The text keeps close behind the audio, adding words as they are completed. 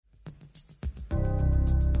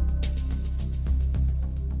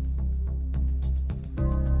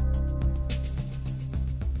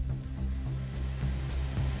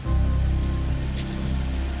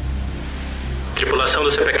gravação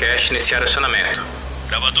do CPCast iniciar acionamento.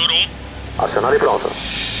 Gravador 1. Acionado e pronto.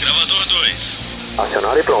 Gravador 2.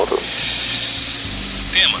 Acionado e pronto.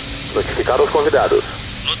 Tema. Notificar os convidados.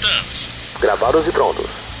 Notans. Gravados e prontos.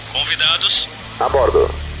 Convidados. A bordo.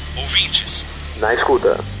 Ouvintes. Na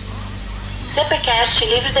escuta. CPCast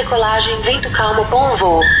livre decolagem, vento calmo, bom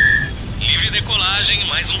voo. Livre decolagem,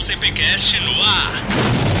 mais um CPCast no ar.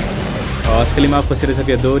 Oscar Lima, parceiros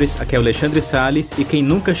aviadores, aqui é o Alexandre Salles e quem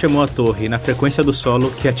nunca chamou a torre na frequência do solo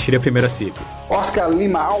que atire a primeira ciclo. Oscar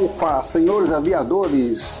Lima Alfa, senhores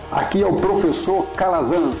aviadores, aqui é o professor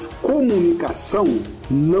Calazans. Comunicação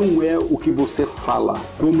não é o que você fala,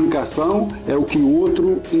 comunicação é o que o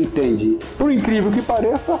outro entende. Por incrível que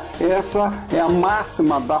pareça, essa é a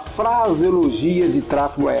máxima da fraseologia de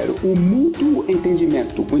tráfego aéreo, o mútuo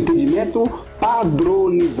entendimento, o entendimento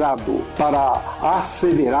padronizado para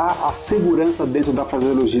asseverar a segurança dentro da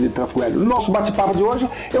fraseologia de tráfego aéreo. No nosso bate-papo de hoje,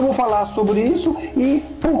 eu vou falar sobre isso e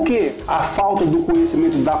por que a falta do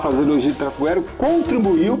conhecimento da fraseologia de tráfego aéreo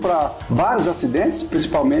contribuiu para vários acidentes,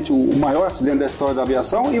 principalmente o maior acidente da história da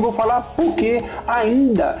aviação, e vou falar por que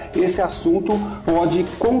ainda esse assunto pode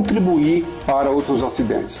contribuir para outros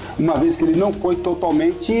acidentes, uma vez que ele não foi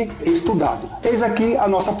totalmente estudado. Eis aqui a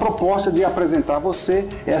nossa proposta de apresentar a você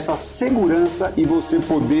essa segurança e você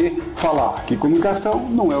poder falar que comunicação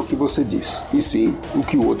não é o que você diz, e sim o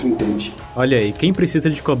que o outro entende. Olha aí, quem precisa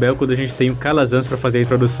de Cobel quando a gente tem o Calazans para fazer a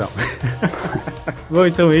introdução? Bom,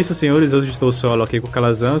 então é isso, senhores. Hoje estou solo aqui com o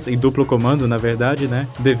Calazans, em duplo comando, na verdade, né?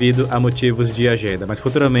 Devido a motivos de agenda. Mas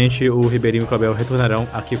futuramente o Ribeirinho e o Cobel retornarão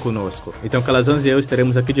aqui conosco. Então Calazans e eu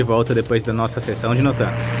estaremos aqui de volta depois da nossa sessão de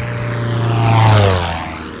Notans.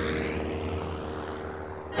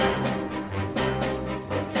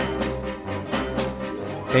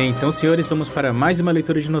 Então, senhores, vamos para mais uma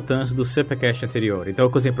leitura de Notans do CPCast anterior. Então,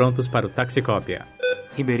 acusem prontos para o Taxicópia.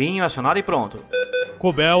 Ribeirinho acionado e pronto.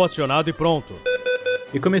 Cobel acionado e pronto.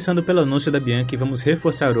 E começando pelo anúncio da Bianchi, vamos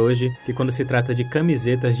reforçar hoje que quando se trata de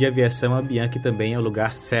camisetas de aviação, a Bianchi também é o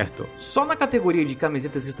lugar certo. Só na categoria de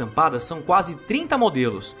camisetas estampadas são quase 30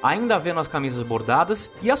 modelos, ainda havendo as camisas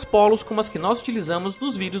bordadas e as polos como as que nós utilizamos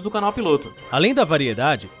nos vídeos do canal Piloto. Além da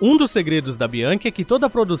variedade, um dos segredos da Bianchi é que toda a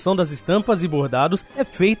produção das estampas e bordados é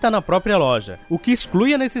feita na própria loja, o que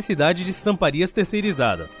exclui a necessidade de estamparias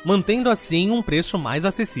terceirizadas, mantendo assim um preço mais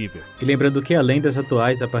acessível. E lembrando que além das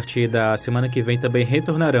atuais, a partir da semana que vem também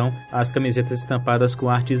retornarão as camisetas estampadas com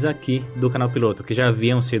artes aqui do canal Piloto, que já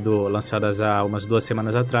haviam sido lançadas há umas 2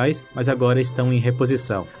 semanas atrás, mas agora estão em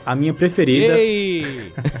reposição. A minha preferida...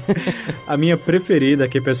 A minha preferida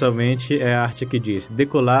aqui pessoalmente é a arte que diz: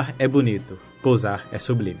 decolar é bonito, pousar é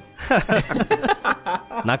sublime.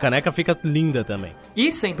 Na caneca fica linda também.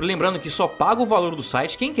 E sempre lembrando que só paga o valor do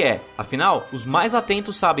site quem quer. Afinal, os mais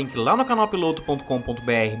atentos sabem que lá no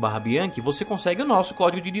canalpiloto.com.br/Bianchi você consegue o nosso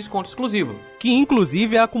código de desconto exclusivo, que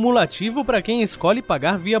inclusive é acumulativo para quem escolhe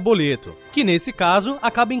pagar via boleto, que nesse caso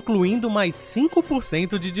acaba incluindo mais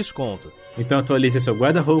 5% de desconto. Então atualize seu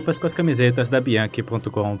guarda-roupas com as camisetas da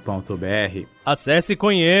Bianchi.com.br. Acesse e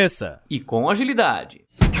conheça! E com agilidade.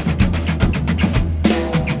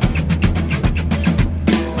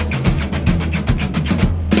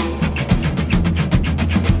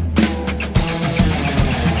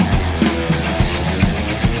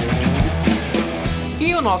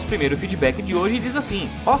 O nosso primeiro feedback de hoje diz assim: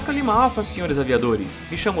 Oscar Lima Alfa, senhores aviadores,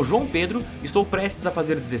 me chamo João Pedro, estou prestes a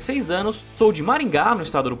fazer 16 anos, sou de Maringá, no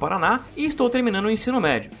estado do Paraná, e estou terminando o ensino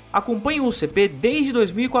médio. Acompanho o CP desde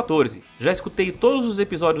 2014, já escutei todos os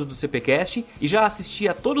episódios do CPCast e já assisti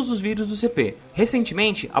a todos os vídeos do CP.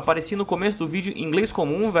 Recentemente, apareci no começo do vídeo Inglês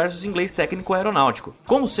Comum versus Inglês Técnico Aeronáutico.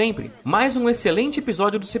 Como sempre, mais um excelente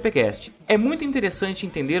episódio do CPCast. É muito interessante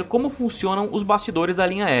entender como funcionam os bastidores da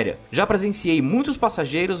linha aérea. Já presenciei muitos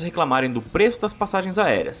passageiros reclamarem do preço das passagens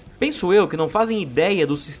aéreas. Penso eu que não fazem ideia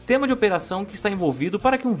do sistema de operação que está envolvido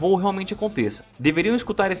para que um voo realmente aconteça. Deveriam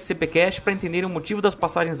escutar esse CPCast para entender o motivo das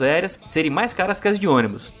passagens aéreas serem mais caras que as de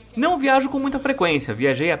ônibus. Não viajo com muita frequência,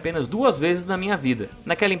 viajei apenas 2 vezes na minha vida,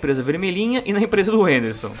 naquela empresa vermelhinha e na empresa do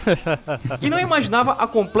Henderson. E não imaginava a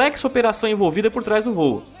complexa operação envolvida por trás do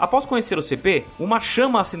voo. Após conhecer o CP, uma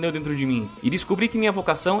chama acendeu dentro de mim e descobri que minha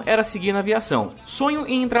vocação era seguir na aviação. Sonho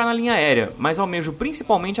em entrar na linha aérea, mas almejo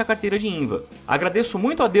principalmente a carteira de INVA. Agradeço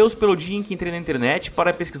muito a Deus pelo dia em que entrei na internet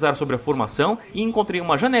para pesquisar sobre a formação e encontrei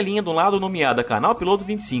uma janelinha do lado nomeada Canal Piloto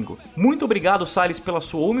 25. Muito obrigado, Salles, pela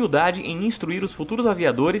sua humildade em instruir os futuros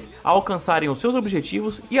aviadores a alcançarem os seus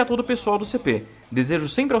objetivos e a todo o pessoal do CP. Desejo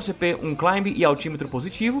sempre ao CP um climb e altímetro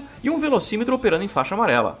positivo e um velocímetro operando em faixa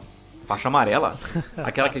amarela. Faixa amarela?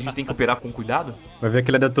 Aquela que a gente tem que operar com cuidado? Vai ver que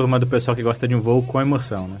ele é da turma do pessoal que gosta de um voo com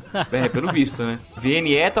emoção, né? Pelo visto, né?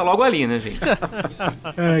 VNE tá logo ali, né, gente?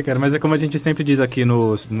 Cara, mas é como a gente sempre diz aqui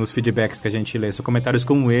nos feedbacks que a gente lê, são comentários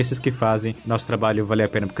como esses que fazem nosso trabalho valer a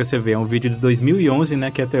pena, porque você vê, é um vídeo de 2011,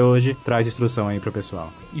 né, que até hoje traz instrução aí pro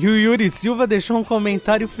pessoal. E o Yuri Silva deixou um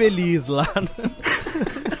comentário feliz lá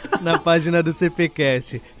na página do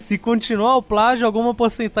CPCast. Se continuar o plágio, alguma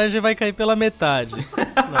porcentagem vai cair pela metade.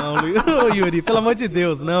 Não, Yuri, pelo amor de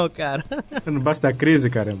Deus, não, cara. Não basta a crise,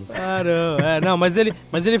 caramba. Ah, não. Mas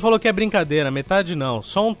ele falou que é brincadeira, metade não,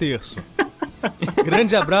 só 1/3.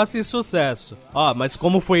 Grande abraço e sucesso. Ó, mas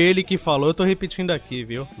como foi ele que falou, eu tô repetindo aqui,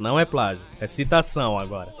 viu? Não é plágio, é citação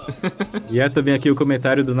agora. E é também aqui o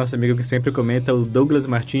comentário do nosso amigo que sempre comenta, o Douglas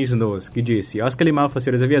Martins Nos, que disse: Oscar Limalfa,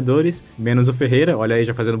 senhores aviadores, menos o Ferreira, olha aí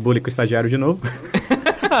já fazendo bullying com o estagiário de novo.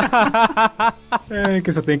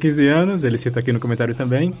 Que só tem 15 anos, ele cita aqui no comentário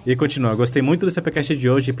também. E continua: gostei muito do CPCast de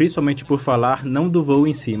hoje, principalmente por falar não do voo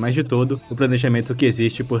em si, mas de todo o planejamento que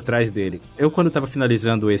existe por trás dele. Eu, quando tava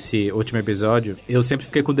finalizando esse último episódio, eu sempre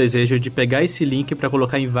fiquei com o desejo de pegar esse link pra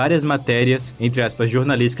colocar em várias matérias, entre aspas,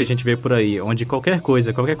 jornalistas que a gente vê por aí, onde qualquer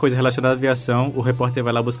coisa relacionada à aviação, o repórter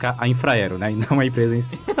vai lá buscar a Infraero, né, e não a empresa em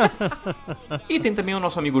si. E tem também o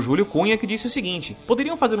nosso amigo Júlio Cunha, que disse o seguinte: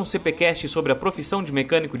 poderiam fazer um CPCast sobre a profissão de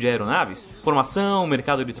mecânico de aeronaves? Formação,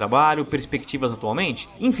 mercado de trabalho, perspectivas atualmente?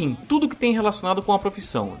 Enfim, tudo que tem relacionado com a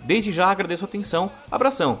profissão. Desde já agradeço a atenção.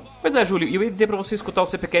 Abração. Pois é, Júlio, eu ia dizer pra você escutar os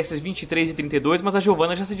CPCasts 23 e 32, mas a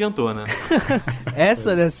Giovana já se adiantou, né?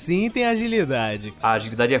 Essa sim tem agilidade. A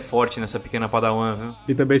agilidade é forte nessa pequena padawan, viu?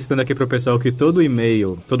 E também citando aqui pro pessoal que todo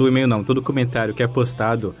comentário que é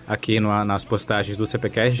postado aqui nas postagens do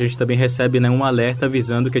CPCast, a gente também recebe, né, um alerta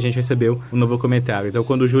avisando que a gente recebeu um novo comentário. Então,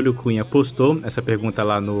 quando o Júlio Cunha postou essa pergunta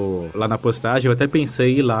lá na postagem, eu até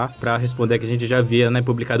pensei em ir lá pra responder, que a gente já havia, né,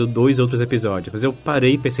 publicado 2 outros episódios. Mas eu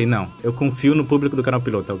parei e pensei, não, eu confio no público do Canal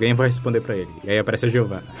Piloto, alguém vai responder pra ele. E aí aparece a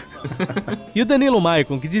Giovana. E o Danilo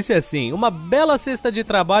Maicon, que disse assim: uma bela sexta de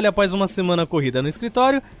trabalho após uma semana corrida no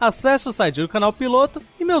escritório, acesso o site do Canal Piloto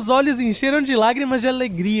e meus olhos encheram de lágrimas de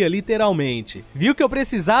alegria, literalmente. Viu que eu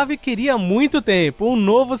precisava e queria há muito tempo, um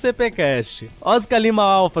novo CPCast. Oscar Lima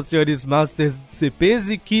Alpha, senhores Masters de CPs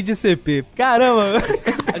e Kid CP. Caramba,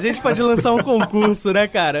 a gente pode lançar um concurso, né,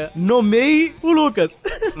 cara? Nomeie o Lucas.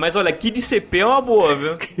 Mas olha, Kid CP é uma boa,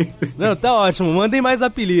 viu? Não, tá ótimo, mandem mais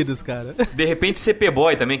apelidos, cara. De repente CP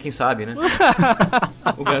Boy também, quem sabe, né?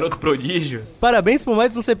 O garoto prodígio. Parabéns por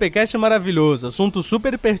mais um CPCast maravilhoso, assunto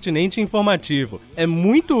super pertinente e informativo. É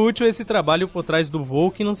muito útil esse trabalho por trás do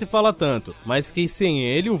voo que não se fala tanto, mas que sem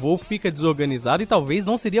ele o voo fica desorganizado e talvez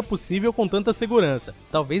não seria possível com tanta segurança.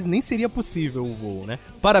 Talvez nem seria possível o voo, né?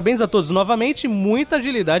 Parabéns a todos novamente e muita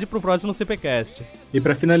agilidade pro próximo CPCast. E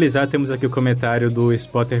pra finalizar, temos aqui o comentário do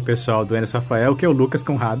spotter pessoal do Anderson Rafael, que é o Lucas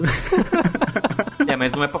Conrado.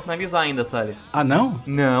 Mas não é pra finalizar ainda, Salles. Ah, não?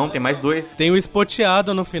 Não, tem mais 2. Tem o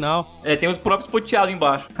spoteado no final. Tem os próprios spoteados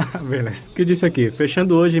embaixo. Beleza. O que disse aqui?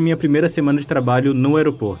 Fechando hoje minha primeira semana de trabalho no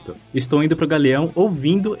aeroporto. Estou indo pro Galeão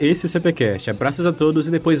ouvindo esse CPCast. Abraços a todos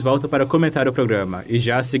e depois volto para comentar o programa. E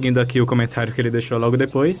já seguindo aqui o comentário que ele deixou logo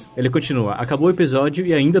depois, ele continua: acabou o episódio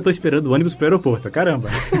e ainda tô esperando o ônibus pro aeroporto. Caramba!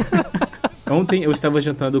 Ontem eu estava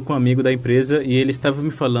jantando com um amigo da empresa e ele estava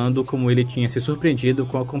me falando como ele tinha se surpreendido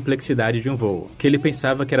com a complexidade de um voo, que ele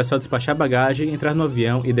pensava que era só despachar bagagem, entrar no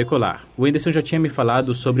avião e decolar. O Anderson já tinha me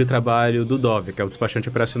falado sobre o trabalho do DOV, que é o despachante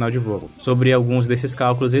operacional de voo, sobre alguns desses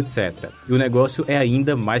cálculos, etc. E o negócio é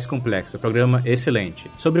ainda mais complexo, o programa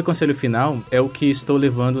excelente. Sobre o conselho final, é o que estou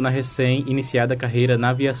levando na recém-iniciada carreira na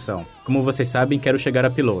aviação. Como vocês sabem, quero chegar a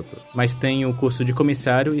piloto, mas tenho o curso de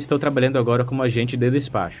comissário e estou trabalhando agora como agente de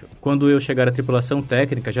despacho. Quando eu chegar à tripulação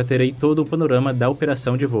técnica, já terei todo o panorama da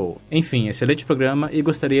operação de voo. Enfim, excelente programa e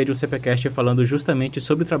gostaria de um CPCast falando justamente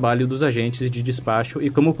sobre o trabalho dos agentes de despacho e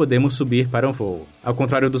como podemos subir para um voo. Ao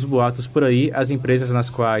contrário dos boatos por aí, as empresas nas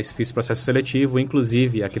quais fiz processo seletivo,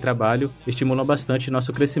 inclusive a que trabalho, estimulam bastante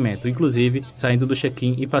nosso crescimento, inclusive saindo do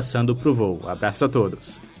check-in e passando para o voo. Abraços a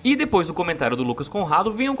todos! E depois do comentário do Lucas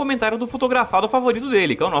Conrado, vem um comentário do fotografado favorito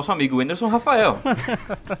dele, que é o nosso amigo Anderson Rafael.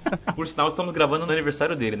 Por sinal, estamos gravando no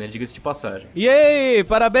aniversário dele, né? Diga-se de passagem. E aí,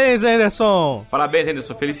 parabéns, Anderson! Parabéns,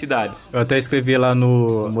 Anderson, felicidades. Eu até escrevi lá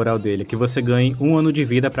no mural dele que você ganhe 1 ano de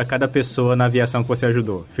vida para cada pessoa na aviação que você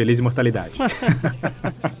ajudou. Feliz imortalidade.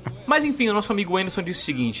 Mas enfim, o nosso amigo Anderson disse o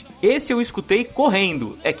seguinte: esse eu escutei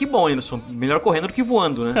correndo. Que bom, Anderson. Melhor correndo do que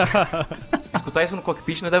voando, né? Escutar isso no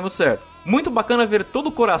cockpit não dá muito certo. Muito bacana ver todo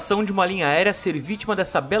o coração de uma linha aérea ser vítima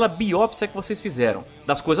dessa bela biópsia que vocês fizeram.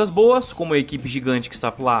 Das coisas boas, como a equipe gigante que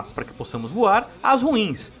está lá para que possamos voar, às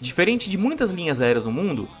ruins. Diferente de muitas linhas aéreas no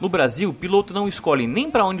mundo, no Brasil o piloto não escolhe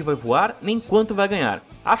nem para onde vai voar, nem quanto vai ganhar.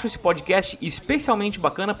 Acho esse podcast especialmente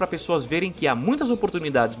bacana para pessoas verem que há muitas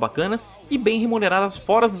oportunidades bacanas e bem remuneradas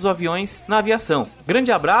fora dos aviões na aviação.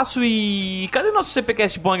 Grande abraço e... cadê nosso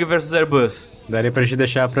CPCast Boeing vs Airbus? Daria pra gente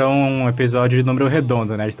deixar pra um episódio de número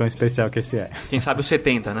redondo, né? De tão especial que esse é. Quem sabe o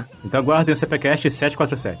 70, né? Então aguardem o CPCast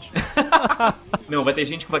 747. Não, vai ter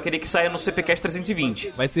gente que vai querer que saia no CPCast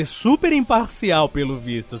 320. Vai ser super imparcial, pelo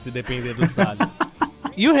visto, se depender do Salles.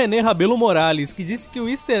 E o René Rabelo Morales, que disse que o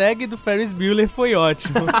easter egg do Ferris Bueller foi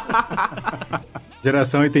ótimo.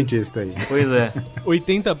 Geração oitentista aí. Pois é.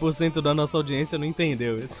 80% da nossa audiência não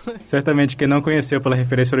entendeu isso. Certamente quem não conheceu pela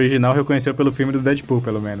referência original, reconheceu pelo filme do Deadpool,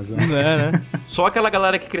 pelo menos. Né? É, né? Só aquela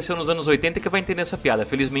galera que cresceu nos anos 80 que vai entender essa piada.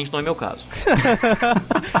 Felizmente não é meu caso.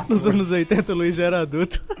 Nos anos 80 o Luiz já era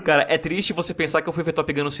adulto. Cara, é triste você pensar que eu fui ver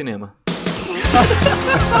Top Gun no cinema.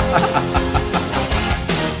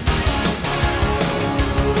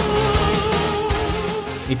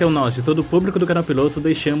 Então nós e todo o público do Canal Piloto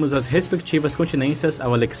deixamos as respectivas continências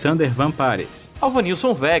ao Alexander Van Pares, Ao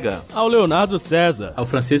Vanilson Vega, Ao Leonardo César, ao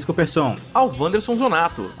Francisco Persson, ao Wanderson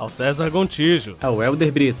Zonato, ao César Gontijo, ao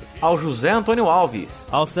Helder Brito, ao José Antônio Alves,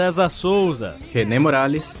 ao César Souza, René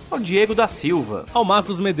Morales, ao Diego da Silva, ao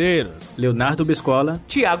Marcos Medeiros, Leonardo Biscola,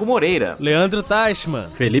 Tiago Moreira, Leandro Teichmann,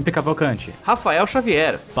 Felipe Cavalcante, Rafael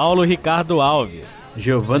Xavier, Paulo Ricardo Alves,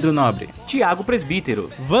 Giovandro Nobre, Tiago Presbítero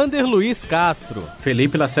Vander Luiz Castro,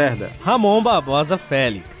 Felipe Lacerda, Ramon Barbosa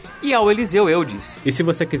Félix. e ao Eliseu Eudes. E se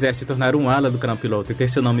você quiser se tornar um ala do Canal Piloto e ter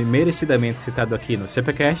seu nome merecidamente citado aqui no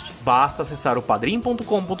CPCast, Basta acessar o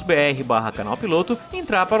padrim.com.br/canalpiloto e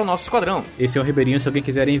entrar para o nosso esquadrão. esse é o Ribeirinho. Se alguém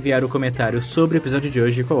quiser enviar o comentário sobre o episódio de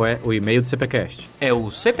hoje, qual é o e-mail do CPCast? É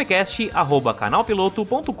o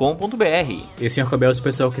cpcast@canalpiloto.com.br. E Sr. Cobel, se o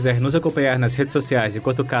pessoal quiser nos acompanhar nas redes sociais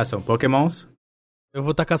enquanto caçam pokémons, Eu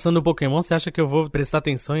vou estar caçando Pokémon, você acha que eu vou prestar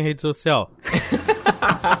atenção em rede social?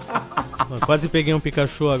 Eu quase peguei um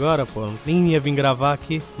Pikachu agora, pô. Nem ia vir gravar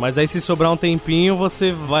aqui. Mas aí se sobrar um tempinho,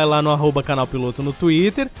 você vai lá no @canalpiloto no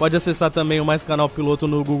Twitter. Pode acessar também o Mais Canal Piloto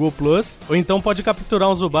no Google+. Ou então pode capturar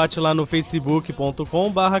um Zubat lá no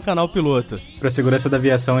facebook.com/canalpiloto. para segurança da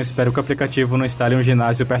aviação, espero que o aplicativo não instale um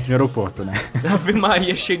ginásio perto de um aeroporto, né? Ave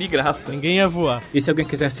Maria, cheio de graça. Ninguém ia voar. E se alguém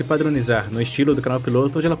quiser se padronizar no estilo do Canal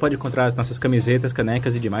Piloto, hoje ela pode encontrar as nossas camisetas,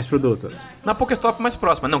 canecas e demais produtos. Na Pokéstop mais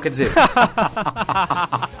próxima, não, quer dizer...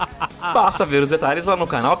 Basta ver os detalhes lá no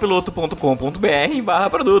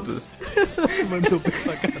canalpiloto.com.br/produtos. Mandou bem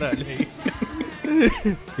pra caralho aí.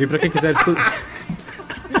 E para quem quiser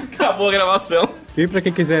Acabou a gravação. E para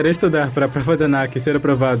quem quiser estudar para a prova da ANAC ser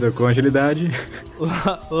aprovado com agilidade,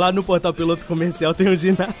 Lá no Portal Piloto Comercial tem um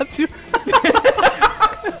ginásio.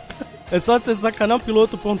 É só acessar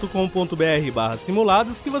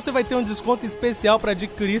canalpiloto.com.br/simulados que você vai ter um desconto especial para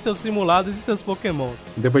adquirir seus simulados e seus pokémons.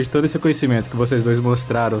 depois de todo esse conhecimento que vocês dois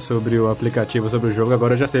mostraram sobre o aplicativo, sobre o jogo,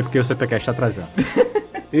 agora eu já sei porque o CPCast está atrasando.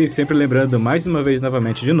 E sempre lembrando, mais uma vez,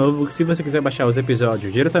 novamente, de novo, que se você quiser baixar os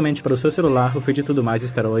episódios diretamente para o seu celular, o feed e tudo mais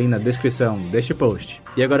estarão aí na descrição deste post.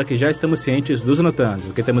 E agora que já estamos cientes dos anotantes,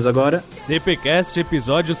 o que temos agora? CPCast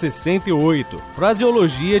episódio 68.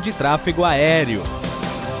 Fraseologia de tráfego aéreo.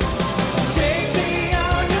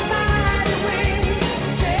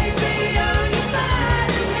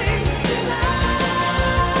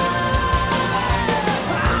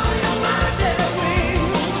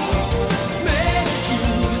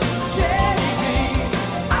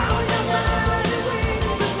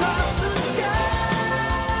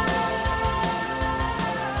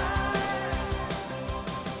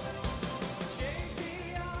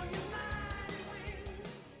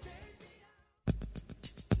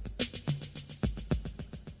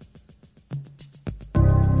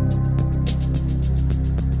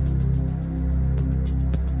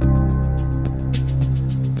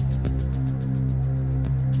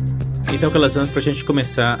 Então, Calazans, pra gente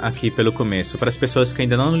começar aqui pelo começo, para as pessoas que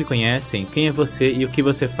ainda não lhe conhecem, quem é você e o que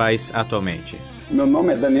você faz atualmente? Meu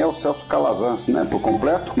nome é Daniel Celso Calazans, né, por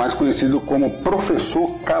completo, mais conhecido como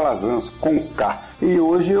Professor Calazans, com K. E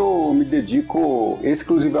hoje eu me dedico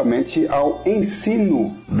exclusivamente ao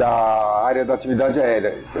ensino da área da atividade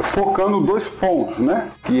aérea, focando 2 pontos, né,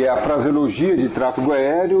 que é a fraseologia de tráfego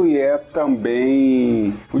aéreo e é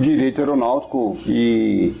também o direito aeronáutico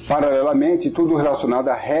e, paralelamente, tudo relacionado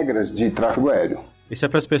a regras de tráfego aéreo. Isso é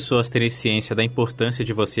para as pessoas terem ciência da importância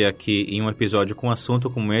de você aqui em um episódio com um assunto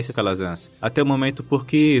como esse, Calazans. Até o momento, por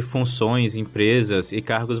que funções, empresas e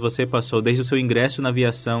cargos você passou desde o seu ingresso na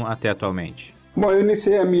aviação até atualmente? Bom, eu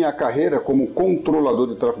iniciei a minha carreira como controlador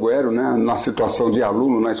de tráfego aéreo, né, na situação de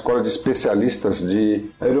aluno na Escola de Especialistas de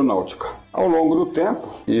Aeronáutica. Ao longo do tempo,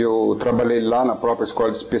 eu trabalhei lá na própria Escola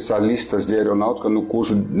de Especialistas de Aeronáutica,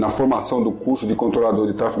 na formação do curso de controlador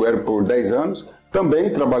de tráfego aéreo por 10 anos. Também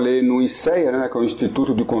trabalhei no ICEA, né, que é o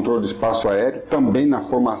Instituto de Controle do Espaço Aéreo, também na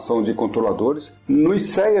formação de controladores. No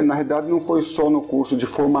ICEA, na realidade, não foi só no curso de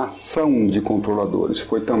formação de controladores,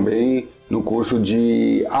 foi também no curso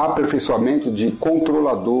de aperfeiçoamento de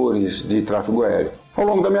controladores de tráfego aéreo. Ao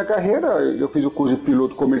longo da minha carreira, eu fiz o curso de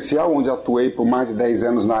piloto comercial, onde atuei por mais de 10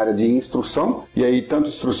 anos na área de instrução, e aí tanto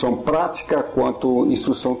instrução prática quanto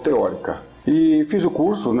instrução teórica. E fiz o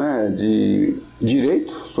curso, né, de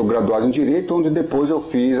Direito, sou graduado em Direito, onde depois eu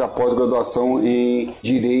fiz a pós-graduação em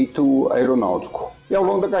Direito Aeronáutico. E ao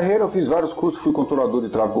longo da carreira eu fiz vários cursos, fui controlador de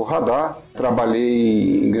tráfego radar,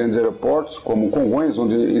 trabalhei em grandes aeroportos como Congonhas,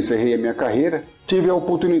 onde encerrei a minha carreira. Tive a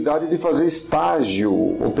oportunidade de fazer estágio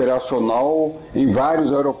operacional em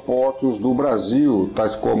vários aeroportos do Brasil,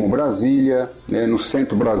 tais como Brasília, né, no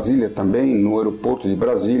centro Brasília também, no aeroporto de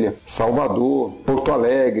Brasília, Salvador, Porto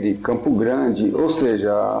Alegre, Campo Grande, ou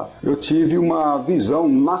seja, eu tive uma visão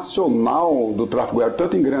nacional do tráfego aéreo,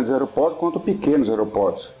 tanto em grandes aeroportos quanto pequenos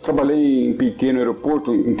aeroportos. Trabalhei em pequeno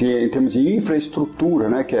aeroporto em termos de infraestrutura,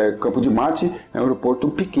 né, que é Campo de Marte, é um aeroporto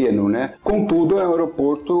pequeno, né? Contudo, é um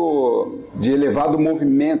aeroporto de elevado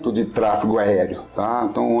movimento de tráfego aéreo, tá?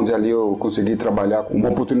 Então, onde ali eu consegui trabalhar com uma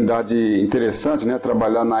oportunidade interessante, né?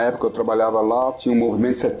 Trabalhar na época, eu trabalhava lá, tinha um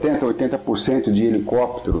movimento de 70%, 80% de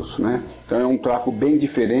helicópteros, né? Então é um tráfego bem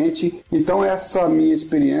diferente. Então essa minha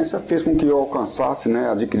experiência fez com que eu alcançasse, né,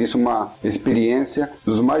 adquirisse uma experiência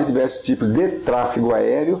dos mais diversos tipos de tráfego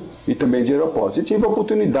aéreo e também de aeroportos. E tive a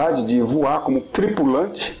oportunidade de voar como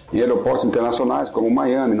tripulante em aeroportos internacionais como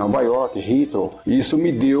Miami, Nova York, Heathrow. E isso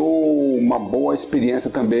me deu uma boa experiência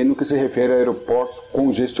também no que se refere a aeroportos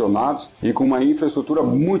congestionados e com uma infraestrutura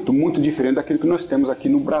muito, muito diferente daquilo que nós temos aqui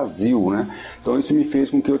no Brasil, né? Então isso me fez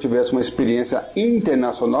com que eu tivesse uma experiência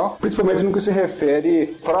internacional, principalmente no que se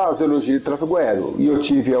refere à fraseologia de tráfego aéreo. E eu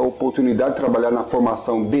tive a oportunidade de trabalhar na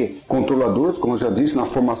formação de controladores, como eu já disse, na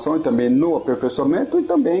formação e também no aperfeiçoamento, e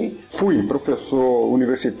também fui professor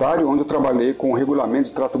universitário, onde eu trabalhei com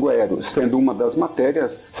regulamentos de tráfego aéreo, sendo uma das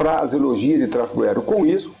matérias fraseologia de tráfego aéreo. Com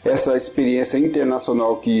isso, essa experiência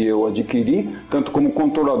internacional que eu adquiri, tanto como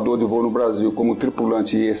controlador de voo no Brasil, como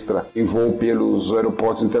tripulante extra em voo pelos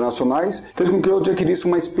aeroportos internacionais, fez com que eu adquirisse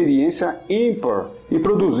uma experiência ímpar e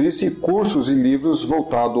produzisse cursos e livros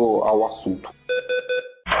voltados ao assunto.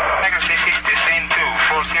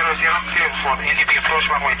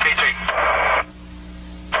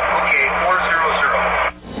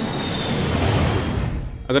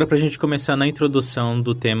 Agora, para a gente começar na introdução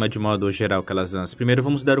do tema de modo geral, Calazans, primeiro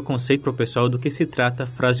vamos dar o conceito para o pessoal do que se trata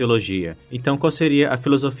fraseologia. Então, qual seria a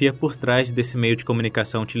filosofia por trás desse meio de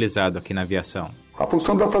comunicação utilizado aqui na aviação? A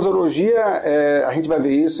função da fraseologia, a gente vai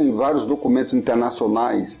ver isso em vários documentos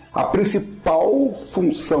internacionais. A principal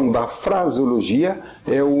função da fraseologia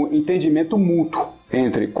é o entendimento mútuo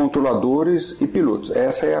entre controladores e pilotos.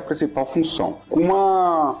 Essa é a principal função. Com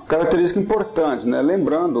uma característica importante, né?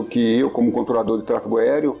 Lembrando que eu, como controlador de tráfego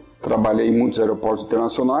aéreo, trabalhei em muitos aeroportos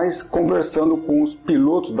internacionais, conversando com os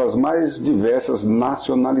pilotos das mais diversas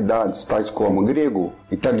nacionalidades, tais como grego,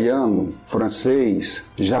 italiano, francês,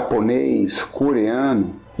 japonês,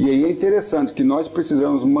 coreano. E aí é interessante que nós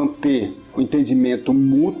precisamos manter o entendimento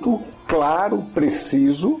mútuo, claro,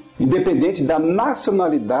 preciso, independente da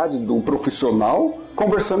nacionalidade do profissional,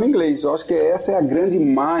 conversando inglês. Eu acho que essa é a grande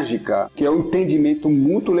mágica, que é o entendimento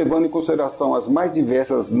mútuo, levando em consideração as mais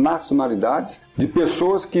diversas nacionalidades de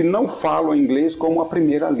pessoas que não falam inglês como a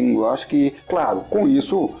primeira língua. Eu acho que, claro, com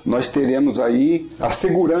isso nós teremos aí a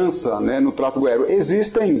segurança, né, no tráfego aéreo.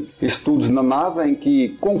 Existem estudos na NASA em que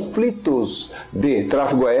conflitos de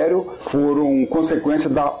tráfego aéreo foram consequência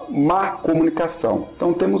da má comunicação.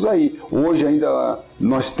 Então temos aí, hoje ainda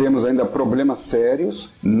nós temos ainda problemas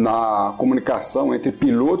sérios na comunicação entre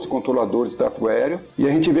pilotos e controladores de tráfego aéreo, e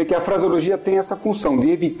a gente vê que a fraseologia tem essa função de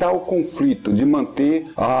evitar o conflito, de manter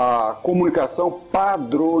a comunicação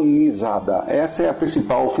padronizada. Essa é a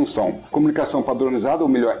principal função. Comunicação padronizada, ou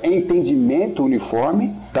melhor, entendimento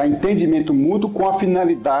uniforme, tá? Entendimento mútuo com a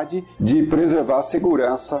finalidade de preservar a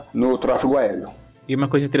segurança no tráfego aéreo. E uma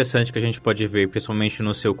coisa interessante que a gente pode ver, principalmente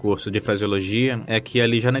no seu curso de fraseologia, é que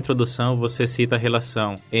ali já na introdução você cita a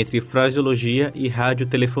relação entre fraseologia e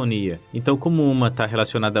radiotelefonia. Então, como uma está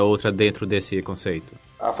relacionada à outra dentro desse conceito?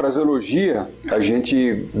 A fraseologia, a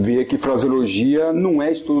gente vê que fraseologia não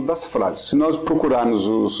é estudo das frases. Se nós procurarmos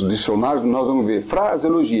os dicionários, nós vamos ver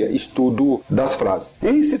fraseologia, estudo das frases.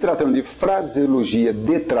 Em se tratando de fraseologia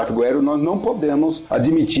de tráfego aéreo, nós não podemos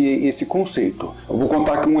admitir esse conceito. Eu vou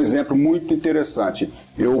contar aqui um exemplo muito interessante.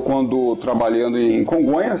 Eu, quando trabalhando em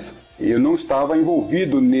Congonhas, eu não estava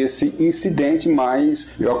envolvido nesse incidente,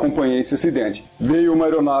 mas eu acompanhei esse incidente. Veio uma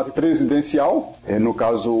aeronave presidencial, no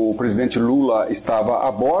caso o presidente Lula estava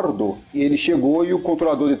a bordo, e ele chegou e o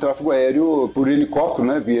controlador de tráfego aéreo, por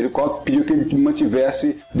helicóptero, via helicóptero, pediu que ele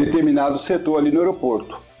mantivesse determinado setor ali no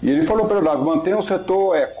aeroporto. E ele falou para a aeronave, mantenha o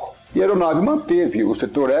setor eco. E a aeronave manteve o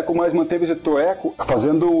setor eco, mas manteve o setor eco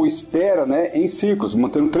fazendo espera em círculos,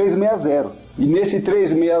 mantendo 360. E nesse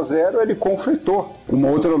 360 ele conflitou uma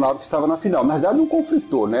outra aeronave que estava na final. Na verdade não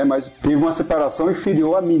conflitou, mas teve uma separação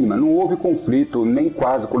inferior à mínima. Não houve conflito, nem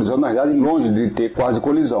quase colisão, na verdade longe de ter quase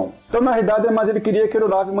colisão. Então na realidade ele queria que a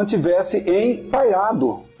aeronave mantivesse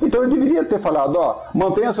empairado. Então ele deveria ter falado,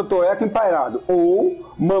 mantenha o setor eco empairado,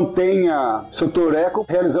 ou mantenha o setor eco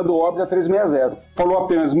realizando órbita 360. Falou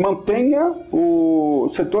apenas, mantenha o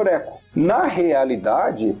setor eco. Na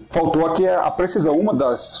realidade, faltou aqui a precisão. Uma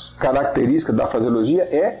das características da fraseologia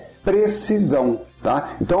é precisão,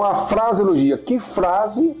 tá? Então a fraseologia, que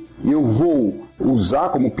frase eu vou usar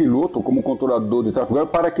como piloto, como controlador de tráfego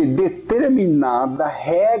aéreo para que determinada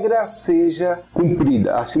regra seja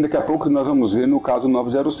cumprida. Assim daqui a pouco nós vamos ver no caso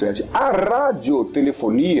 907. A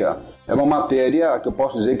radiotelefonia é uma matéria que eu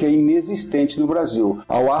posso dizer que é inexistente no Brasil.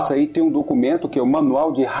 A OASAI tem um documento que é o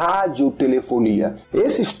Manual de Radiotelefonia.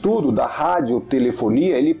 Esse estudo da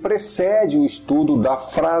radiotelefonia, ele precede o estudo da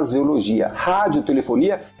fraseologia.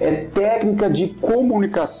 Radiotelefonia é técnica de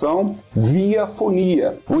comunicação via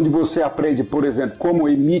fonia, onde você aprende, por exemplo, como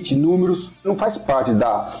emite números. Não faz parte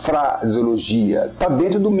da fraseologia, está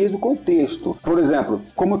dentro do mesmo contexto. Por exemplo,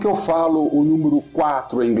 como que eu falo o número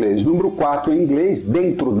 4 em inglês? O número 4 em inglês,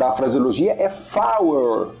 dentro da fraseologia, é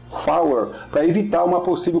flower, para evitar uma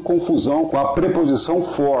possível confusão com a preposição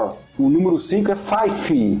for. O número 5 é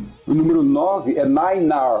five, o número 9 é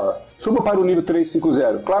nine-hour. Suba para o nível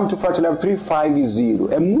 350. Climb to flight level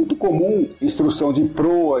 350. É muito comum instrução de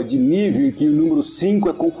proa, de nível, em que o número 5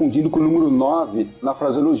 é confundido com o número 9 na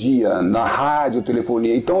fraseologia, na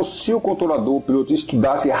radiotelefonia. Então, se o controlador, o piloto,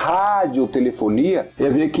 estudasse radiotelefonia, ia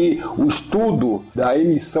ver que o estudo da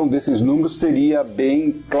emissão desses números seria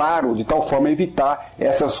bem claro, de tal forma a evitar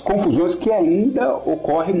essas confusões que ainda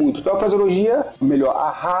ocorrem muito. Então, a fraseologia, melhor, a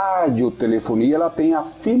radiotelefonia, ela tem a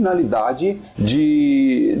finalidade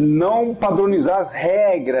de não padronizar as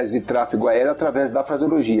regras de tráfego aéreo através da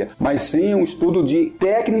fraseologia, mas sim um estudo de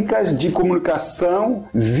técnicas de comunicação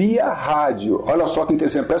via rádio. Olha só que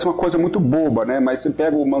interessante, parece uma coisa muito boba, mas você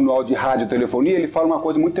pega o manual de radiotelefonia, ele fala uma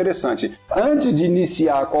coisa muito interessante. Antes de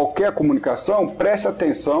iniciar qualquer comunicação, preste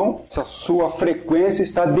atenção se a sua frequência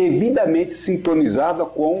está devidamente sintonizada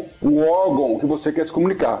com o órgão que você quer se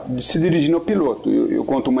comunicar, se dirigindo ao piloto. Eu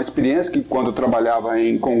conto uma experiência que quando eu trabalhava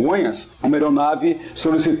em Congonhas, uma aeronave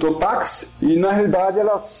solicitou táxi e na realidade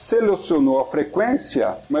ela selecionou a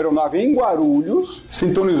frequência, uma aeronave em Guarulhos,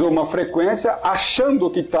 sintonizou uma frequência achando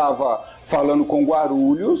que estava falando com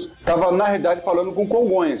Guarulhos, estava na realidade falando com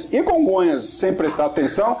Congonhas. E Congonhas, sem prestar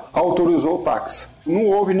atenção, autorizou o táxi. Não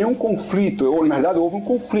houve nenhum conflito, na verdade houve um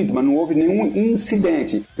conflito, mas não houve nenhum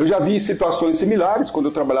incidente. Eu já vi situações similares quando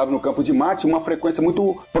eu trabalhava no campo de Marte, uma frequência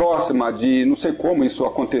muito próxima de, não sei como isso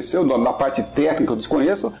aconteceu, na parte técnica eu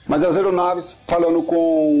desconheço, mas as aeronaves falando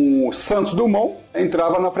com Santos Dumont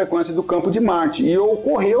entrava na frequência do campo de Marte e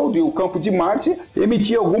ocorreu de o campo de Marte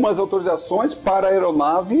emitir algumas autorizações para a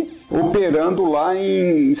aeronave operando lá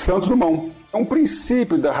em Santos Dumont. É um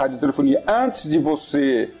princípio da radiotelefonia. Antes de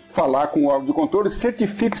você falar com o órgão de controle,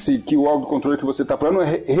 certifique-se que o órgão de controle que você está falando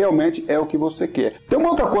realmente é o que você quer. Tem uma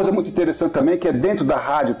outra coisa muito interessante também, que é dentro da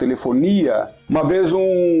radiotelefonia. Uma vez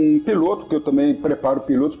um piloto, que eu também preparo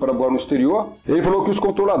pilotos para voar no exterior, ele falou que os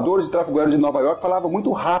controladores de tráfego aéreo de Nova York falavam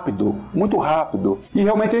muito rápido. E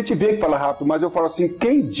realmente a gente vê que fala rápido, mas eu falo assim,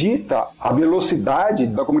 quem dita a velocidade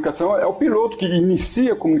da comunicação é o piloto que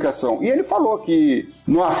inicia a comunicação. E ele falou que,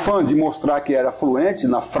 no afã de mostrar que era fluente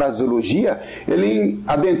na fraseologia, ele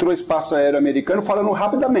adentrou o espaço aéreo americano falando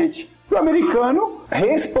rapidamente. O americano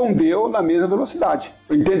respondeu na mesma velocidade.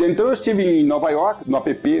 Entendeu? Então eu estive em Nova York, no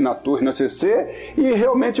APP, na torre, na CC, e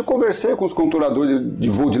realmente conversei com os controladores de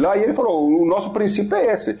voo de lá, e ele falou, o nosso princípio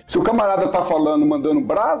é esse. Se o camarada está falando, mandando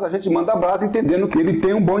brasa, a gente manda brasa entendendo que ele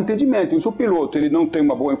tem um bom entendimento. E se o piloto ele não tem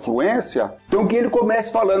uma boa influência, então que ele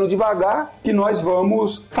comece falando devagar, que nós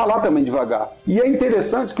vamos falar também devagar. E é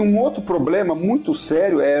interessante que um outro problema muito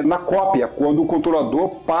sério é na cópia, quando o controlador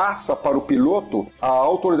passa para o piloto a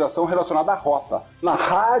autorização relacionada à rota. Na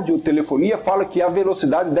radiotelefonia fala que a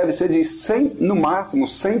velocidade deve ser de 100, no máximo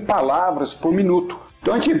 100 palavras por minuto.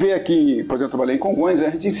 Então a gente vê aqui, por exemplo, eu trabalhei em Congonhas, a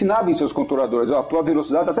gente ensinava em seus controladores, a tua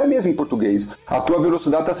velocidade, até mesmo em português, a tua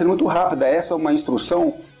velocidade está sendo muito rápida, essa é uma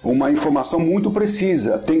instrução, uma informação muito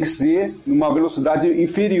precisa, tem que ser numa velocidade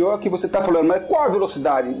inferior que você está falando, mas qual a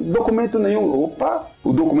velocidade? Documento nenhum,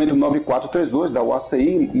 o documento 9432 da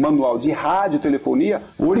UACI, Manual de Radiotelefonia,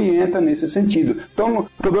 orienta nesse sentido. Então,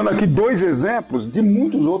 estou dando aqui 2 exemplos de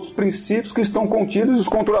muitos outros princípios que estão contidos e os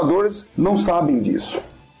controladores não sabem disso.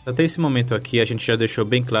 Até esse momento aqui, a gente já deixou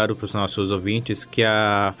bem claro para os nossos ouvintes que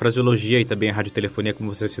a fraseologia e também a radiotelefonia,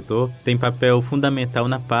 como você citou, tem papel fundamental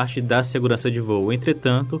na parte da segurança de voo.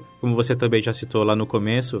 Entretanto, como você também já citou lá no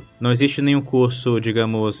começo, não existe nenhum curso,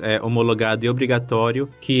 digamos, homologado e obrigatório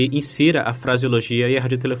que insira a fraseologia e a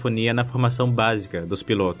radiotelefonia na formação básica dos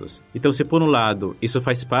pilotos. Então, se por um lado isso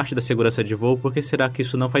faz parte da segurança de voo, por que será que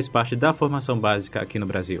isso não faz parte da formação básica aqui no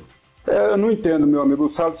Brasil? Eu não entendo, meu amigo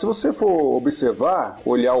Salles. Se você for observar,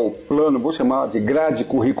 olhar o plano, vou chamar de grade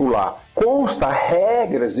curricular, consta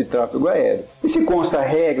regras de tráfego aéreo. E se consta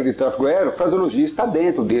regra de tráfego aéreo, a fraseologia está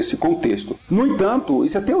dentro desse contexto. No entanto,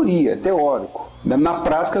 isso é teoria, é teórico. Na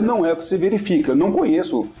prática não é o que se verifica. Eu não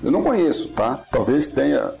conheço, tá? Talvez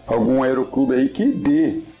tenha algum aeroclube aí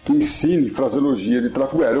que ensine fraseologia de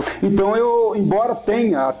tráfego aéreo. Então embora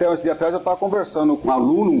tenha, até uns dias atrás eu estava conversando com um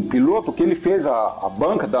aluno, um piloto, que ele fez a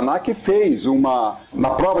banca da ANAC, fez na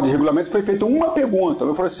prova de regulamento foi feita uma pergunta.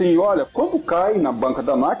 Eu falei assim, olha, quando cai na banca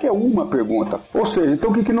da ANAC é uma pergunta. Ou seja, então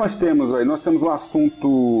o que nós temos aí? Nós temos um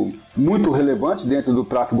assunto muito relevante dentro do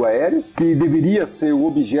tráfego aéreo, que deveria ser o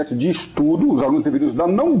objeto de estudo, os alunos deveriam estudar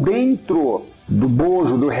não dentro do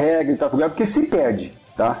bojo, do regra de tráfego aéreo, porque se perde.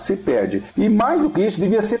 Tá? Se perde. E mais do que isso,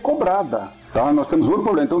 devia ser cobrada. Tá? Nós temos outro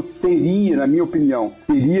problema. Então, na minha opinião,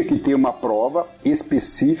 teria que ter uma prova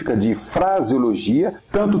específica de fraseologia,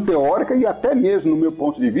 tanto teórica e até mesmo, no meu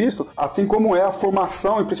ponto de vista, assim como é a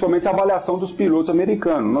formação e principalmente a avaliação dos pilotos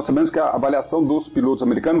americanos. Nós sabemos que a avaliação dos pilotos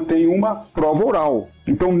americanos tem uma prova oral.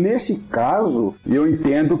 Então, nesse caso, eu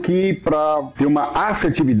entendo que para ter uma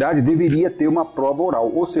assertividade deveria ter uma prova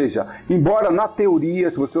oral. Ou seja, embora na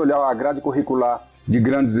teoria, se você olhar a grade curricular de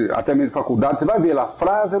grandes, até mesmo faculdades, você vai ver lá,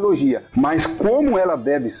 fraseologia. Mas como ela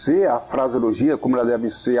deve ser, a fraseologia, como ela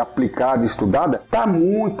deve ser aplicada e estudada, está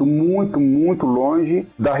muito, muito, muito longe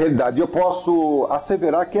da realidade. Eu posso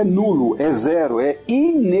asseverar que é nulo, é zero, é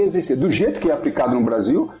inexistente. Do jeito que é aplicado no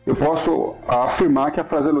Brasil, eu posso afirmar que a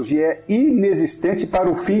fraseologia é inexistente para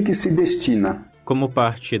o fim que se destina. Como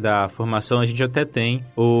parte da formação, a gente até tem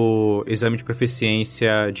o exame de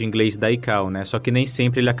proficiência de inglês da ICAO, né? Só que nem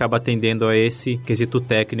sempre ele acaba atendendo a esse quesito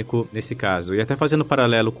técnico nesse caso. E até fazendo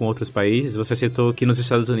paralelo com outros países, você citou que nos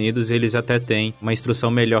Estados Unidos eles até têm uma instrução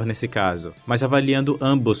melhor nesse caso. Mas avaliando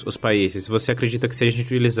ambos os países, você acredita que se a gente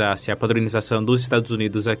utilizasse a padronização dos Estados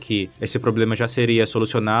Unidos aqui, esse problema já seria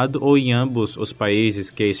solucionado? Ou em ambos os países,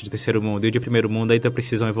 que é esse de terceiro mundo e de primeiro mundo, ainda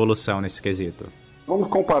precisam evolução nesse quesito? Vamos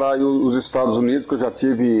comparar os Estados Unidos, que eu já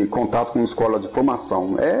tive contato com escola de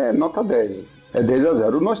formação. É nota 10, é 10 a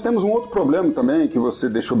 0. Nós temos um outro problema também, que você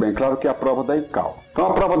deixou bem claro, que é a prova da ICAO. Então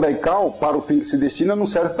a prova da ICAO, para o fim que se destina, não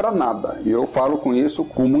serve para nada. E eu falo com isso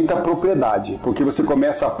com muita propriedade, porque você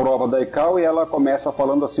começa a prova da ICAO e ela começa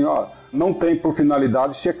falando assim, não tem por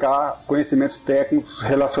finalidade checar conhecimentos técnicos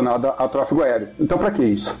relacionados ao tráfego aéreo. Então para que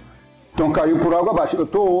isso? Então caiu por água abaixo.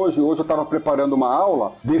 Hoje eu estava preparando uma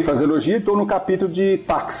aula de fraseologia e estou no capítulo de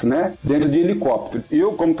táxi, né? Dentro de helicóptero.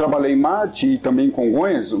 Eu, como trabalhei em Marte e também em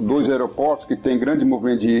Congonhas, 2 aeroportos que tem grande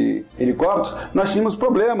movimento de helicópteros, nós tínhamos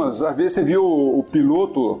problemas. Às vezes você viu o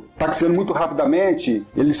piloto taxiando muito rapidamente,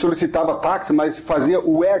 ele solicitava táxi, mas fazia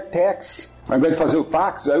o air taxi. Ao invés de fazer o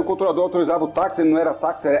táxi, aí o controlador autorizava o táxi, ele não era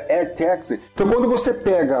táxi, era air taxi. Então quando você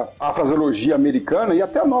pega a fraseologia americana, e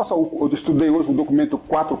até a nossa, eu estudei hoje o documento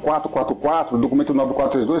 4444, o documento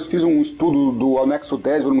 9432, fiz um estudo do anexo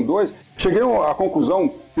 10, volume 2, cheguei à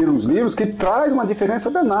conclusão, pelos livros, que traz uma diferença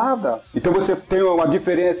danada. Então você tem uma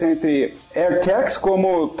diferença entre air taxi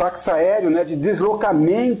como táxi aéreo, né, de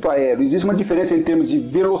deslocamento aéreo. Existe uma diferença em termos de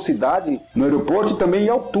velocidade no aeroporto e também em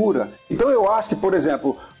altura. Então eu acho que, por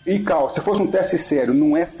exemplo, ICAO, se fosse um teste sério,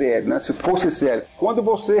 não é sério, né? Se fosse sério, quando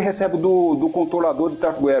você recebe do controlador de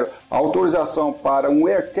tráfego aéreo a autorização para um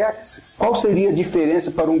air taxi, qual seria a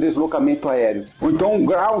diferença para um deslocamento aéreo? Ou então um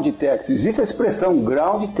ground taxi, existe a expressão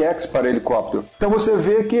ground taxi para helicóptero. Então você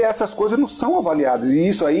vê que essas coisas não são avaliadas, e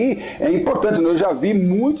isso aí é importante. Eu já vi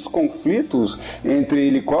muitos conflitos entre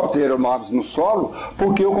helicópteros e aeronaves no solo,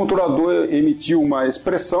 porque o controlador emitiu uma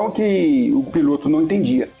expressão que o piloto não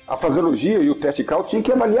entendia. A fraseologia e o teste ICAO tinham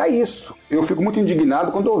que avaliar isso. Eu fico muito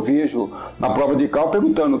indignado quando eu vejo na prova de ICAO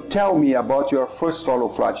perguntando: Tell me about your first solo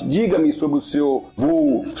flight. Diga-me sobre o seu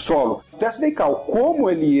voo solo. O teste da ICAO, como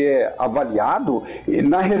ele é avaliado,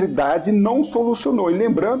 na realidade não solucionou. E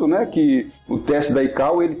lembrando, né, que o teste da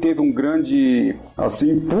ICAO ele teve um grande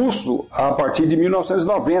impulso a partir de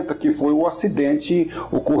 1990, que foi o acidente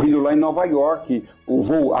ocorrido lá em Nova York. O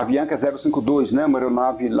voo Avianca 052, né, uma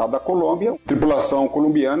aeronave lá da Colômbia, tripulação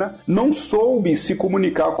colombiana, não soube se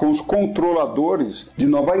comunicar com os controladores de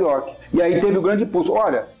Nova York. E aí teve o grande impulso.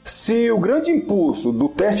 Olha, se o grande impulso do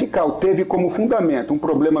teste ICAO teve como fundamento um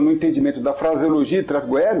problema no entendimento da fraseologia de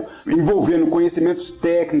tráfego aéreo, envolvendo conhecimentos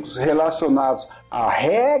técnicos relacionados a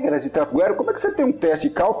regras de tráfego aéreo, como é que você tem um teste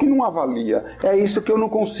ICAO que não avalia? É isso que eu não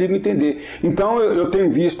consigo entender. Então eu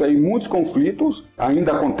tenho visto aí muitos conflitos,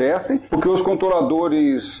 ainda acontecem, porque os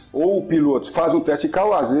controladores ou pilotos fazem um teste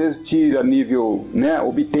ICAO, às vezes tira nível, né,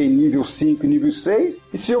 obtém nível 5 e nível 6,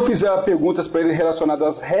 e se eu fizer perguntas para ele relacionadas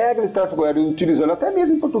às regras de tráfego aéreo, utilizando até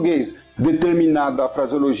mesmo em português determinada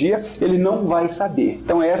fraseologia, ele não vai saber.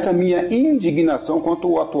 Então essa é a minha indignação quanto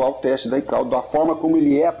ao atual teste da ICAO, da forma como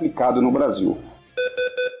ele é aplicado no Brasil.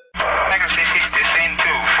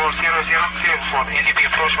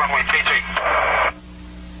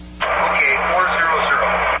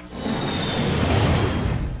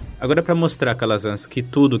 Agora, para mostrar, Calazans, que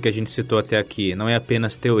tudo que a gente citou até aqui não é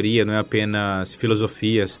apenas teoria, não é apenas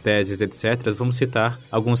filosofias, teses, etc., vamos citar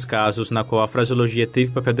alguns casos na qual a fraseologia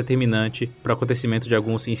teve papel determinante para o acontecimento de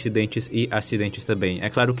alguns incidentes e acidentes também. É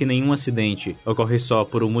claro que nenhum acidente ocorre só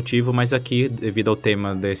por um motivo, mas aqui, devido ao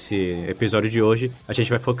tema desse episódio de hoje, a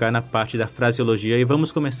gente vai focar na parte da fraseologia e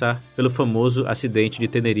vamos começar pelo famoso acidente de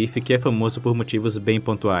Tenerife, que é famoso por motivos bem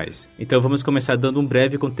pontuais. Então vamos começar dando um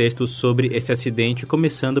breve contexto sobre esse acidente,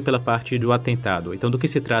 começando pela parte do atentado. Então, do que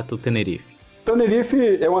se trata o Tenerife?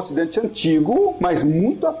 Tenerife é um acidente antigo, mas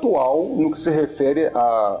muito atual no que se refere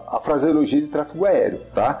à fraseologia de tráfego aéreo,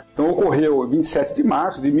 tá? Então ocorreu 27 de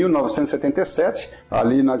março de 1977,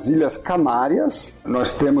 ali nas Ilhas Canárias.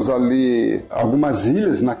 Nós temos ali algumas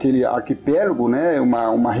ilhas naquele arquipélago, né?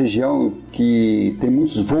 Uma região que tem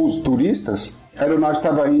muitos voos turistas. A aeronave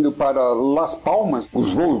estava indo para Las Palmas, os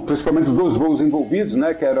voos, principalmente os dois voos envolvidos,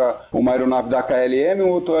 né, que era uma aeronave da KLM e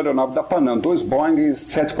outra aeronave da Panam, dois Boeing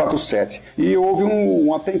 747. E houve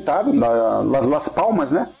um atentado nas Las Palmas,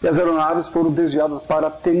 né, e as aeronaves foram desviadas para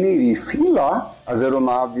Tenerife. E lá, as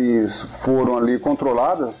aeronaves foram ali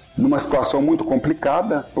controladas numa situação muito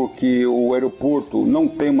complicada, porque o aeroporto não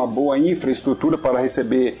tem uma boa infraestrutura para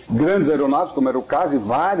receber grandes aeronaves, como era o caso, e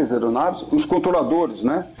várias aeronaves. Os controladores,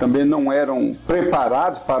 né, também não eram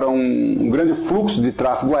preparados para um grande fluxo de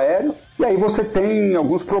tráfego aéreo. E aí você tem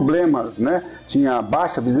alguns problemas, né? Tinha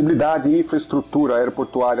baixa visibilidade, infraestrutura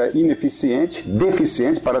aeroportuária ineficiente,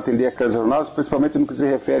 deficiente para atender aquelas aeronaves, principalmente no que se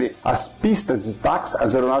refere às pistas de táxi.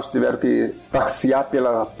 As aeronaves tiveram que taxiar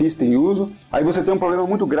pela pista em uso. Aí você tem um problema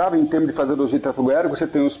muito grave em termos de fraseologia de tráfego aéreo. Você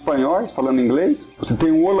tem os espanhóis falando inglês, você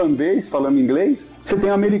tem o holandês falando inglês, você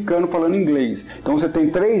tem o americano falando inglês. Então você tem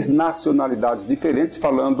 3 nacionalidades diferentes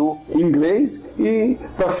falando inglês, e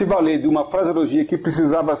para se valer de uma fraseologia que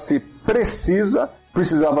precisava ser precisa,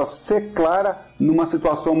 precisava ser clara numa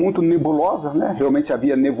situação muito nebulosa, né? Realmente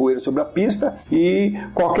havia nevoeiro sobre a pista e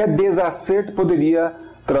qualquer desacerto poderia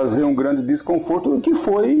trazer um grande desconforto, que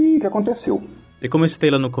foi o que aconteceu. E como eu citei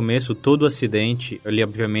lá no começo, todo acidente, ele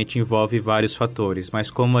obviamente envolve vários fatores, mas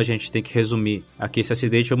como a gente tem que resumir aqui esse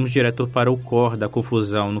acidente, vamos direto para o core da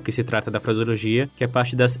confusão no que se trata da fraseologia, que é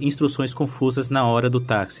parte das instruções confusas na hora do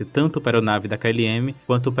táxi, tanto para a aeronave da KLM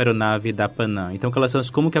quanto para a aeronave da Panam. Então, Calazans,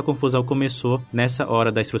 como que a confusão começou nessa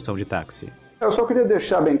hora da instrução de táxi? Eu só queria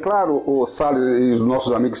deixar bem claro, o Salles e os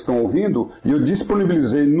nossos amigos que estão ouvindo, eu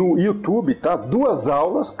disponibilizei no YouTube, tá? 2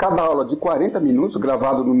 aulas, cada aula de 40 minutos,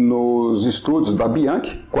 gravado nos estúdios da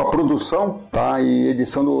Bianchi, com a produção, tá? E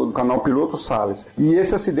edição do canal Piloto Salles. E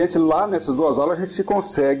esse acidente lá, nessas 2 aulas, a gente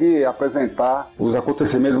consegue apresentar os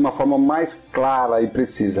acontecimentos de uma forma mais clara e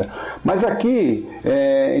precisa. Mas aqui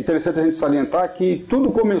é interessante a gente salientar que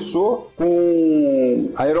tudo começou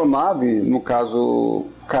com a aeronave, no caso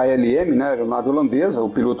KLM, né, aeronave holandesa, o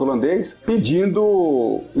piloto holandês,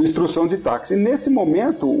 pedindo instrução de táxi. E nesse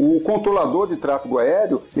momento, o controlador de tráfego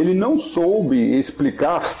aéreo, ele não soube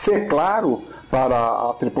explicar, ser claro para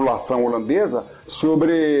a tripulação holandesa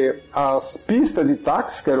sobre as pistas de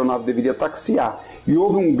táxi que a aeronave deveria taxiar. E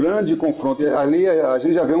houve um grande confronto. Ali a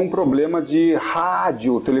gente já vê um problema de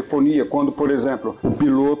radiotelefonia, quando, por exemplo,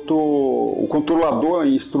 o controlador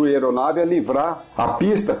instrui a aeronave a livrar a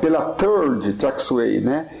pista pela third taxiway,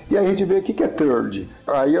 né? E a gente vê o que é third.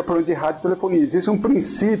 Aí é problema de radiotelefonia. Existe um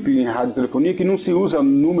princípio em radiotelefonia que não se usa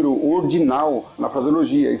número ordinal na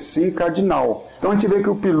fraseologia, e sim cardinal. Então a gente vê que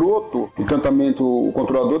o piloto, o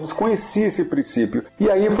controlador, desconhecia esse princípio. E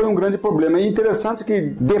aí foi um grande problema. E é interessante que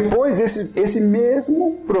depois esse mesmo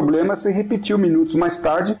problema se repetiu minutos mais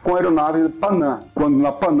tarde com a aeronave Panam. Quando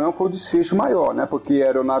na Panam foi o desfecho maior, né? Porque a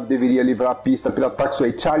aeronave deveria livrar a pista pela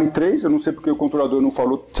taxiway Charlie 3, eu não sei porque o controlador não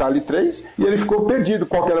falou Charlie 3, e ele ficou perdido,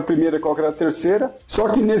 qual que era a primeira e qual que era a terceira. Só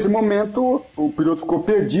que nesse momento o piloto ficou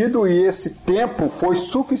perdido e esse tempo foi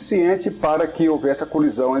suficiente para que houvesse a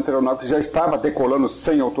colisão entre a aeronave que já estava decolando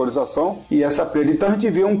sem autorização e essa perda. Então a gente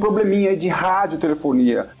vê um probleminha aí de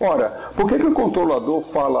radiotelefonia. Ora, por que o controlador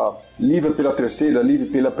fala livre pela terceira, livre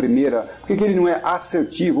pela primeira? Por que ele não é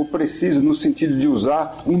assertivo, preciso no sentido de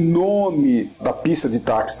usar o nome da pista de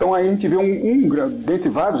táxi? Então aí a gente vê dentre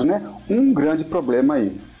vários, né, um grande problema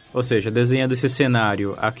aí. Ou seja, desenhando esse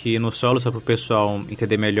cenário aqui no solo, só para o pessoal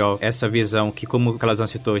entender melhor essa visão que, como o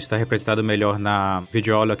Calazans citou, está representado melhor na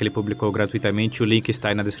videoaula que ele publicou gratuitamente. O link está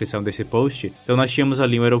aí na descrição desse post. Então nós tínhamos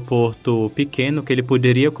ali um aeroporto pequeno que ele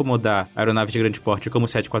poderia acomodar aeronave de grande porte como o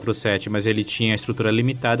 747, mas ele tinha estrutura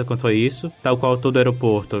limitada quanto a isso. Tal qual todo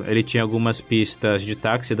aeroporto, ele tinha algumas pistas de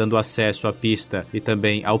táxi dando acesso à pista e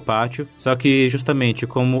também ao pátio. Só que justamente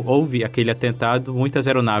como houve aquele atentado, muitas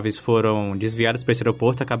aeronaves foram desviadas para esse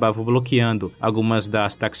aeroporto, acabavam bloqueando algumas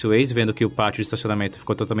das taxiways, vendo que o pátio de estacionamento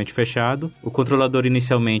ficou totalmente fechado. O controlador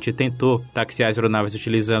inicialmente tentou taxiar as aeronaves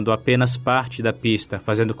utilizando apenas parte da pista,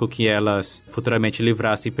 fazendo com que elas futuramente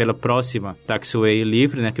livrassem pela próxima taxiway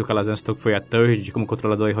livre, né, que o Calazans citou que foi a third, como o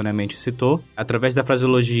controlador erroneamente citou. Através da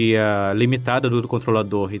fraseologia limitada do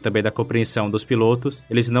controlador e também da compreensão dos pilotos,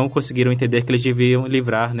 eles não conseguiram entender que eles deviam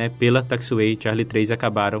livrar, né, pela taxiway Charlie 3 e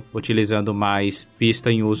acabaram utilizando mais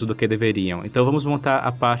pista em uso do que deveriam. Então vamos montar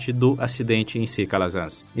a parte do acidente em si,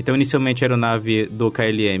 Calazans. Então, inicialmente, a aeronave do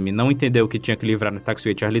KLM não entendeu que tinha que livrar na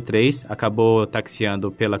taxiway Charlie 3, acabou taxiando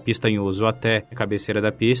pela pista em uso até a cabeceira da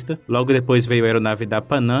pista. Logo depois veio a aeronave da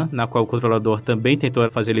Panam, na qual o controlador também tentou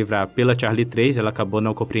fazer livrar pela Charlie 3, ela acabou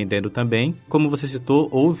não compreendendo também. Como você citou,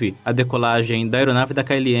 houve a decolagem da aeronave da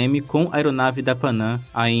KLM com a aeronave da Panam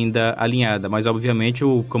ainda alinhada, mas obviamente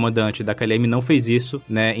o comandante da KLM não fez isso,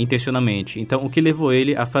 né, intencionalmente. Então, o que levou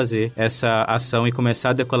ele a fazer essa ação e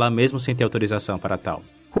começar a decolar mesmo sem ter autorização para tal?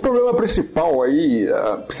 O problema principal aí,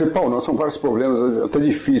 são vários problemas, até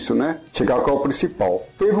difícil, né, chegar a qual é o principal.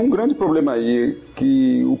 Teve um grande problema aí,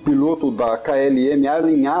 que o piloto da KLM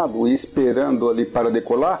alinhado e esperando ali para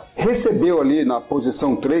decolar, recebeu ali na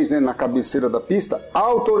posição 3, né, na cabeceira da pista, a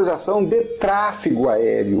autorização de tráfego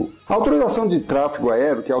aéreo. A autorização de tráfego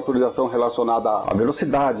aéreo, que é a autorização relacionada à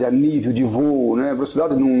velocidade, a nível de voo, né, a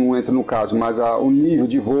velocidade não entra no caso, mas o nível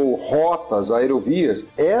de voo, rotas, aerovias,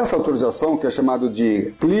 essa autorização, que é chamada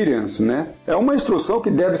de clearance, né, é uma instrução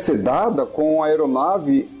que deve ser dada com a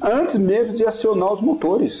aeronave antes mesmo de acionar os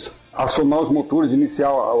motores. Acionar os motores,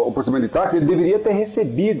 iniciar o procedimento de táxi, ele deveria ter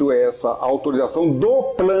recebido essa autorização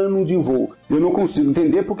do plano de voo. Eu não consigo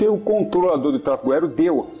entender porque o controlador de tráfego aéreo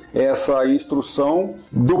deu essa instrução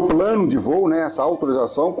do plano de voo, né, essa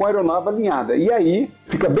autorização com a aeronave alinhada. E aí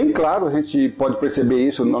fica bem claro, a gente pode perceber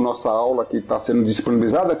isso na nossa aula que está sendo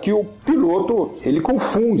disponibilizada, que o piloto, ele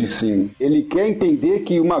confunde sim. Ele quer entender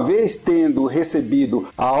que uma vez tendo recebido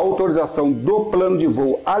a autorização do plano de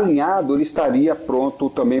voo alinhado, ele estaria pronto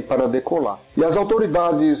também para decolar. E as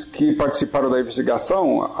autoridades que participaram da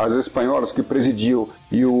investigação, as espanholas que presidiu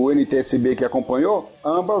e o NTSB que acompanhou,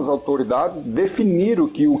 ambas autoridades definiram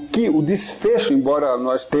que o desfecho, embora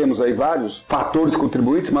nós temos aí vários fatores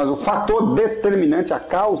contribuintes, mas o fator determinante, a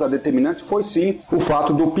causa determinante foi sim o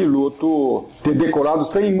fato do piloto ter decolado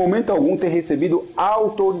sem em momento algum ter recebido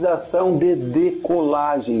autorização de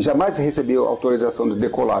decolagem. Jamais recebeu autorização de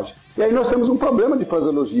decolagem. E aí nós temos um problema de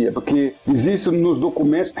fraseologia, porque existe nos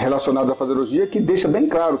documentos relacionados à fraseologia que deixa bem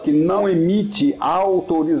claro que não emite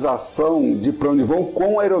autorização de plano de voo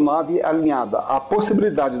com a aeronave alinhada. A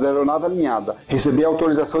possibilidade da aeronave alinhada receber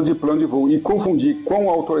autorização de plano de voo e confundir com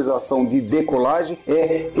a autorização de decolagem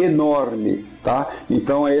é enorme, tá?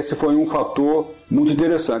 Então esse foi um fator muito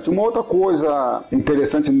interessante. Uma outra coisa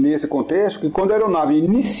interessante nesse contexto é que quando a aeronave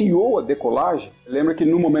iniciou a decolagem, lembra que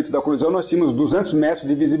no momento da colisão nós tínhamos 200 metros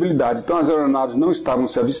de visibilidade, então as aeronaves não estavam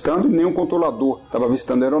se avistando e nem o controlador estava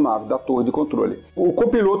avistando a aeronave da torre de controle. O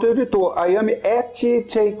copiloto gritou, I am at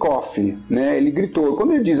takeoff, né? Ele gritou.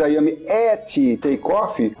 Quando ele diz I am at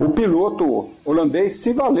takeoff, o piloto holandês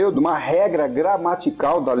se valeu de uma regra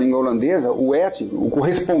gramatical da língua holandesa, o at, o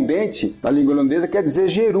correspondente da língua holandesa quer dizer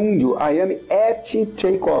gerúndio, I am at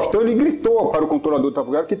takeoff. Então ele gritou para o controlador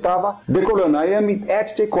tráfego que estava decolando, I am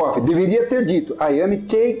at takeoff. Deveria ter dito, I am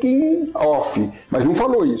taking off. Mas não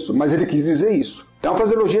falou isso, mas ele quis dizer isso. Então a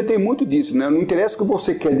fraseologia tem muito disso, né? Não interessa o que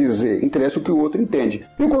você quer dizer, interessa o que o outro entende.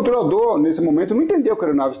 E o controlador, nesse momento, não entendeu que a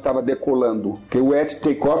aeronave estava decolando, porque o at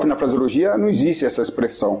takeoff na fraseologia não existe essa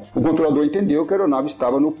expressão. O controlador entendeu que a aeronave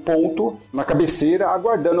estava no ponto, na cabeceira,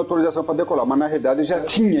 aguardando a autorização para decolar, mas na realidade já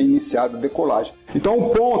tinha iniciado a decolagem. Então o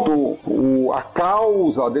ponto, a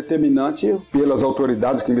causa determinante pelas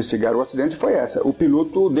autoridades que investigaram o acidente foi essa. O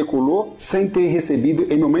piloto decolou sem ter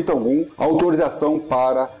recebido em momento algum autorização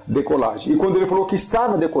para decolagem. E quando ele falou que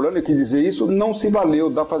estava decolando, e quis dizer isso, não se valeu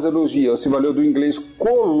da fraseologia, se valeu do inglês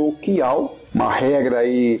coloquial, uma regra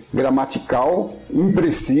aí gramatical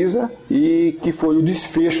imprecisa e que foi o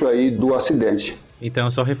desfecho aí do acidente.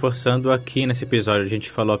 Então, só reforçando aqui nesse episódio, a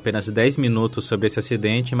gente falou apenas 10 minutos sobre esse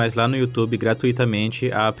acidente, mas lá no YouTube,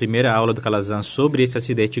 gratuitamente, a primeira aula do Calazans sobre esse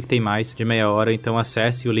acidente que tem mais de meia hora, então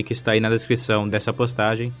acesse, o link está aí na descrição dessa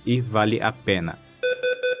postagem e vale a pena.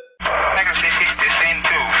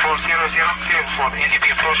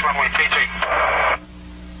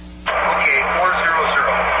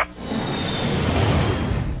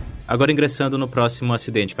 Agora ingressando no próximo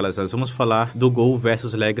acidente, Calazans, vamos falar do Gol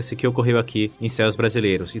versus Legacy que ocorreu aqui em céus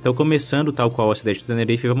brasileiros. Então, começando tal qual o acidente do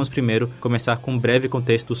Tenerife, vamos primeiro começar com um breve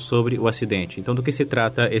contexto sobre o acidente. Então, do que se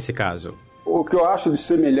trata esse caso? O que eu acho de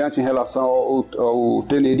semelhante em relação ao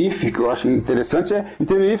Tenerife, que eu acho interessante, é em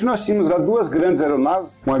Tenerife nós tínhamos lá duas grandes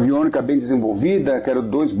aeronaves, uma aviônica bem desenvolvida, que eram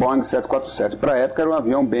dois Boeing 747. Para a época era um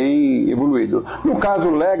avião bem evoluído. No caso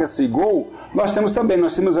Legacy e Gol, nós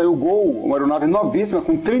temos aí o Gol, uma aeronave novíssima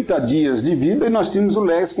com 30 dias de vida, e nós tínhamos o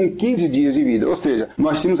Legacy com 15 dias de vida. Ou seja,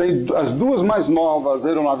 nós tínhamos aí as duas mais novas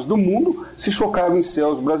aeronaves do mundo se chocaram em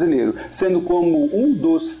céus brasileiros, sendo como um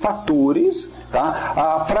dos fatores, tá,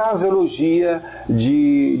 a fraseologia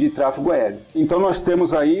de tráfego aéreo. Então nós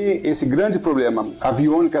temos aí esse grande problema, a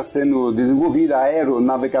aviônica sendo desenvolvida, a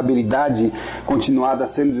aeronavegabilidade continuada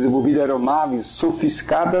sendo desenvolvida, aeronaves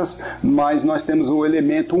sofisticadas, mas nós temos um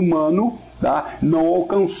elemento humano, tá? Não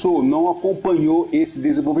alcançou, não acompanhou esse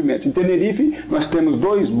desenvolvimento. Em Tenerife nós temos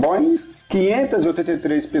dois Boeings,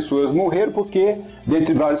 583 pessoas morreram porque,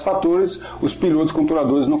 dentre vários fatores, os pilotos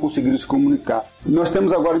controladores não conseguiram se comunicar. Nós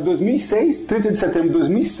temos agora em 2006, 30 de setembro de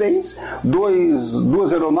 2006,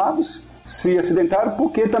 duas aeronaves se acidentaram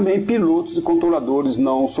porque também pilotos e controladores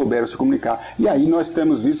não souberam se comunicar. E aí nós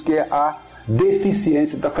temos visto que é a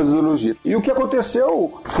deficiência da fraseologia. E o que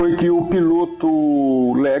aconteceu foi que o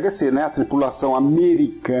piloto Legacy, né, a tripulação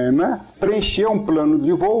americana, preencheu um plano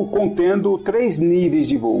de voo contendo 3 níveis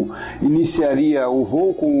de voo. Iniciaria o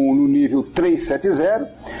voo no nível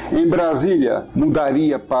 370, em Brasília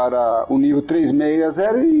mudaria para o nível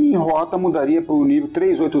 360 e em rota mudaria para o nível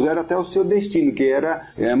 380 até o seu destino, que era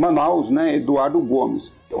Manaus, né, Eduardo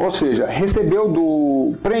Gomes. Ou seja,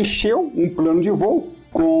 preencheu um plano de voo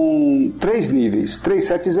com 3 níveis,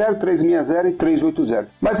 370, 360 e 380.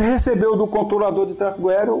 Mas recebeu do controlador de tráfego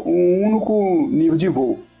aéreo um único nível de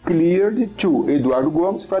voo. Cleared to Eduardo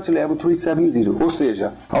Gomes, Flight Level 370, ou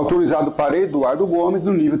seja, autorizado para Eduardo Gomes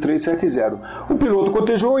no nível 370. O piloto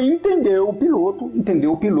cotejou e entendeu o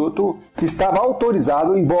piloto que estava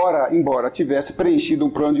autorizado, embora tivesse preenchido um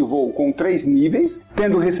plano de voo com 3 níveis,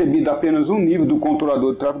 tendo recebido apenas um nível do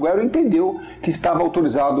controlador de tráfego aéreo, entendeu que estava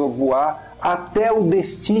autorizado a voar até o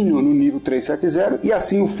destino no nível 370 e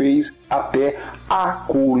assim o fez até a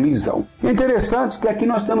colisão. Interessante que aqui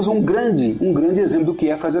nós temos um grande exemplo do que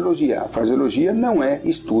é fraseologia. A fraseologia não é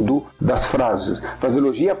estudo das frases. A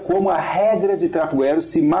fraseologia é como a regra de tráfego aéreo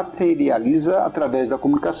se materializa através da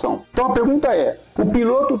comunicação. Então a pergunta é, o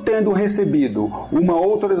piloto tendo recebido uma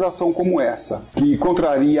autorização como essa, que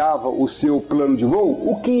contrariava o seu plano de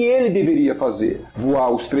voo, o que ele deveria fazer?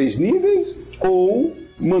 Voar os 3 níveis ou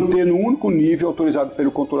manter no único nível autorizado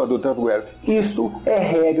pelo controlador de tráfego aéreo? Isso é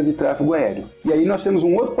regra de tráfego aéreo. E aí nós temos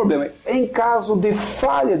um outro problema. Em caso de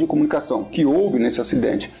falha de comunicação que houve nesse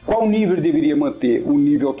acidente, qual nível ele deveria manter? O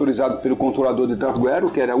nível autorizado pelo controlador de tráfego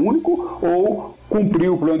aéreo, que era único, ou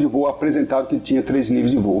cumprir o plano de voo apresentado que tinha 3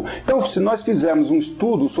 níveis de voo? Então, se nós fizermos um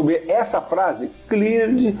estudo sobre essa frase,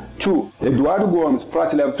 cleared to Eduardo Gomes,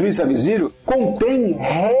 Flight Level 370, contém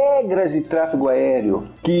regras de tráfego aéreo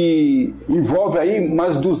que envolve aí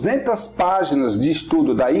umas 200 páginas de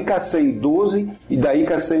estudo da ICA 112 e da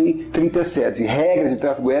ICA 137, regras de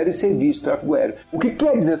tráfego aéreo e serviço de tráfego aéreo. O que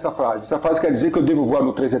quer dizer essa frase? Essa frase quer dizer que eu devo voar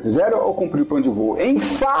no 370 ou cumprir o plano de voo? Em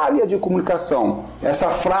falha de comunicação, essa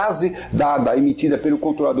frase dada, emitida pelo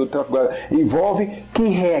controlador de tráfego aéreo, envolve que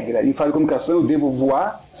regra? Em falha de comunicação eu devo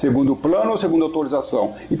voar segundo o plano ou segundo a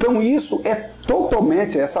autorização? Então isso é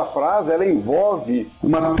totalmente, essa frase, ela envolve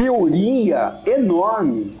uma teoria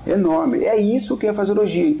enorme. É isso que é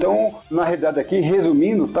fraseologia. Então, na realidade aqui,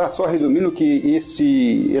 resumindo, tá? Só resumindo que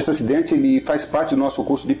esse acidente, ele faz parte do nosso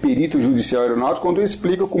curso de perito judicial aeronáutico, quando eu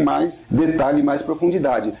explico com mais detalhe e mais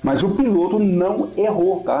profundidade. Mas o piloto não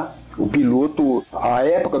errou, tá? O piloto, à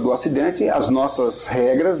época do acidente, as nossas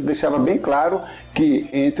regras deixavam bem claro que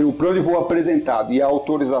entre o plano de voo apresentado e a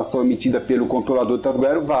autorização emitida pelo controlador de tráfego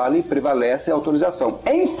aéreo prevalece a autorização.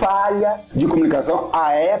 Em falha de comunicação,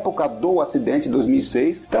 à época do acidente,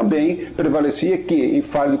 2006, também prevalecia que, em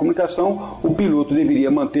falha de comunicação, o piloto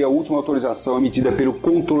deveria manter a última autorização emitida pelo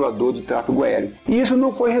controlador de tráfego aéreo. E isso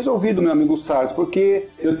não foi resolvido, meu amigo Salles, porque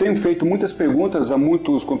eu tenho feito muitas perguntas a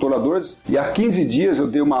muitos controladores e há 15 dias eu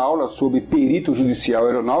dei uma aula sobre perito judicial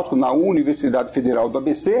aeronáutico na Universidade Federal do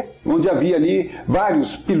ABC, onde havia ali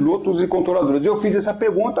vários pilotos e controladores. Eu fiz essa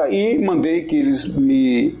pergunta e mandei que eles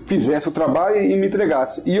me fizessem o trabalho e me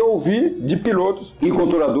entregassem. E eu ouvi de pilotos e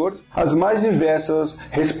controladores as mais diversas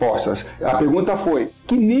respostas. A pergunta foi: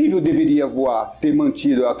 que nível deveria voar, ter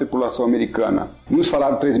mantido a tripulação americana? Uns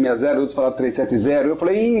falaram 360, outros falaram 370. Eu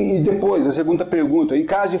falei, e depois, a segunda pergunta, em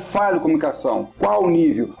caso de falha de comunicação, qual o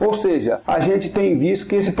nível? Ou seja, a gente tem visto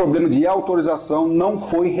que esse problema de autorização não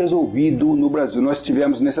foi resolvido no Brasil. Nós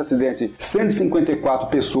tivemos nesse acidente 154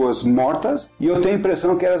 pessoas mortas e eu tenho a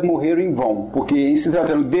impressão que elas morreram em vão, porque em se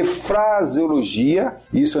tratando de fraseologia,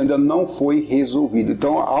 isso ainda não foi resolvido.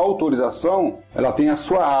 Então a autorização, ela tem a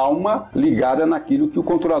sua alma ligada naquilo que o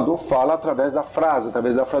controlador fala através da frase,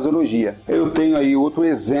 através da fraseologia. Eu tenho aí outro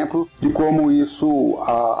exemplo de como isso,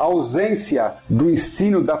 a ausência do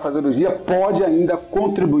ensino da fraseologia pode ainda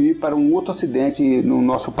contribuir para um outro acidente no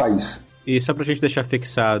nosso país. E só pra gente deixar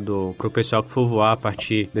fixado pro pessoal que for voar a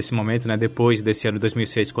partir desse momento, né, depois desse ano de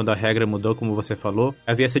 2006, quando a regra mudou, como você falou,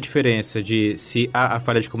 havia essa diferença de se há a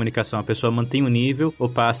falha de comunicação, a pessoa mantém o nível ou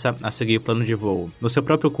passa a seguir o plano de voo. No seu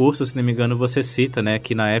próprio curso, se não me engano, você cita, né,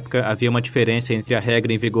 que na época havia uma diferença entre a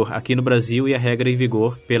regra em vigor aqui no Brasil e a regra em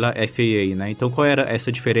vigor pela FAA, né? Então qual era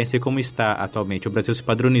essa diferença e como está atualmente? O Brasil se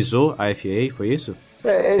padronizou a FAA, foi isso?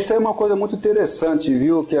 Isso é uma coisa muito interessante,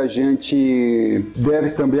 viu, que a gente deve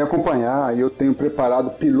também acompanhar. Eu tenho preparado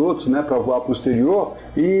pilotos, né, para voar para o exterior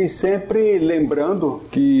e sempre lembrando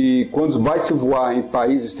que quando vai se voar em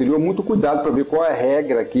país exterior, muito cuidado para ver qual é a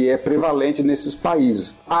regra que é prevalente nesses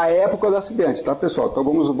países. A época do acidente, tá, pessoal? Então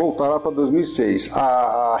vamos voltar lá para 2006.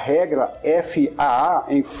 A regra FAA,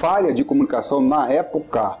 em falha de comunicação na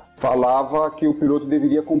época, falava que o piloto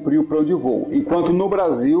deveria cumprir o plano de voo, enquanto no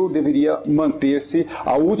Brasil deveria manter-se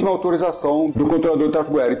a última autorização do controlador de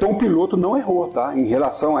tráfego aéreo. Então o piloto não errou, tá? Em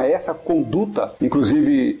relação a essa conduta,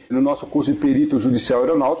 inclusive no nosso curso de perito judicial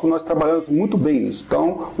aeronáutico, nós trabalhamos muito bem nisso.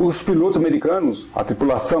 Então os pilotos americanos, a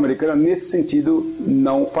tripulação americana, nesse sentido,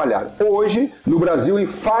 não falharam. Hoje, no Brasil, em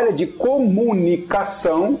falha de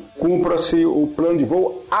comunicação, cumpra-se o plano de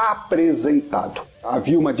voo apresentado.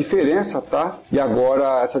 Havia uma diferença, tá? E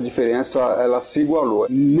agora essa diferença, ela se igualou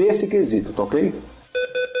nesse quesito, tá ok?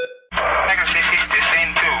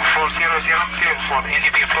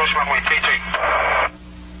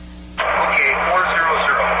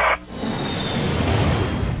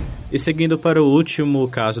 E seguindo para o último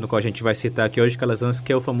caso no qual a gente vai citar aqui hoje, Calazans,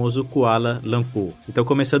 que é o famoso Kuala Lumpur. Então,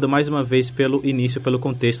 começando mais uma vez pelo início, pelo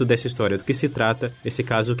contexto dessa história, do que se trata esse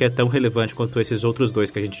caso que é tão relevante quanto esses outros dois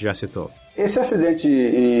que a gente já citou. Esse acidente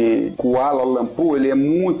em Kuala Lumpur, ele é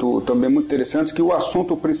também muito interessante, que o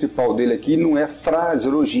assunto principal dele aqui não é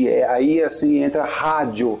fraseologia, aí assim entra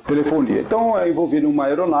radiotelefonia. Então é envolvido uma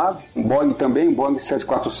aeronave, um Boeing também, um Boeing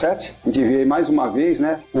 747, a gente vê aí mais uma vez,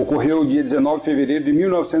 né? Ocorreu dia 19 de fevereiro de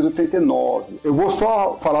 1989. Eu vou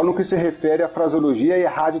só falar no que se refere à fraseologia e à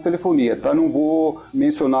radiotelefonia, tá? Não vou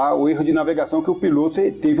mencionar o erro de navegação, que o piloto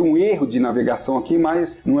teve um erro de navegação aqui,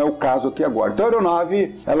 mas não é o caso aqui agora. Então a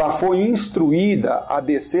aeronave, ela foi instruída a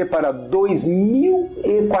descer para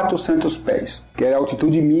 2.400 pés, que era a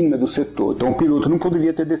altitude mínima do setor. Então o piloto não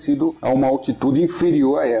poderia ter descido a uma altitude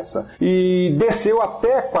inferior a essa. E desceu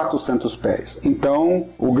até 400 pés. Então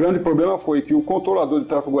o grande problema foi que o controlador de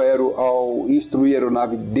tráfego aéreo, ao instruir a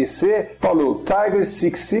aeronave descer, falou Tiger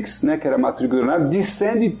 66, né, que era a matrícula da aeronave,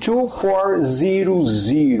 descend 2400.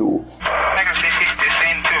 Tiger 66,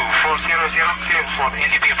 descend 2400, clear for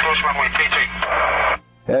NB approach runway 33.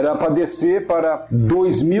 Era para descer para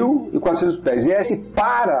 2.400 pés. E esse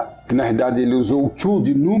que na realidade ele usou o to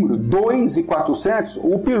de número 2.400,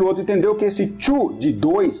 o piloto entendeu que esse to de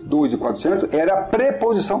 2.400 era a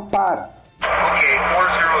preposição para. Ok,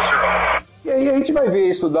 400. E aí a gente vai ver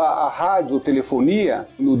estudar a radiotelefonia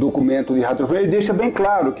no documento de radiotelefonia, ele deixa bem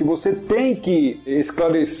claro que você tem que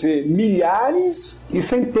esclarecer milhares e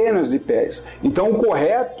centenas de pés. Então o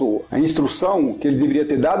correto, a instrução que ele deveria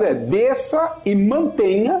ter dado é desça e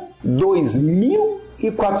mantenha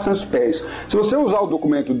 2.400 pés. Se você usar o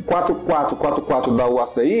documento 4444 da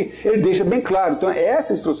UACI, ele deixa bem claro. Então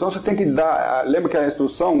essa instrução você tem que dar, lembra que a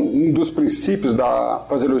instrução, um dos princípios da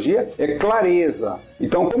fraseologia é clareza.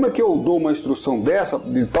 Então como é que eu dou uma instrução dessa,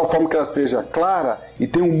 de tal forma que ela seja clara e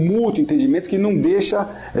tenha um mútuo entendimento que não deixa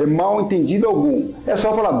mal entendido algum? É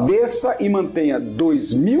só falar desça e mantenha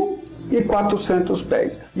 2.400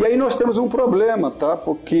 pés. E aí nós temos um problema, tá?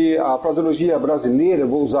 Porque a fraseologia brasileira,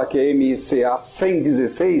 vou usar aqui a MCA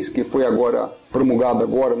 116, que foi agora promulgada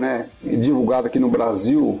agora, né, e divulgada aqui no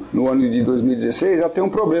Brasil no ano de 2016, ela tem um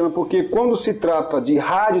problema, porque quando se trata de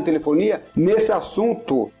radiotelefonia, nesse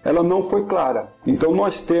assunto, ela não foi clara. Então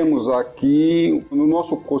nós temos aqui, no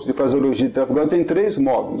nosso curso de fraseologia de tráfego aéreo, tem 3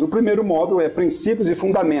 módulos. O primeiro módulo é princípios e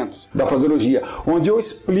fundamentos da fraseologia, onde eu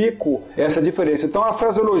explico essa diferença. Então a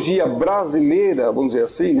fraseologia brasileira, vamos dizer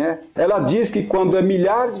assim, né, ela diz que quando é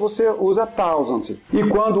milhares você usa thousand, e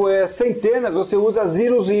quando é centenas você usa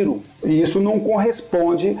zero. E isso não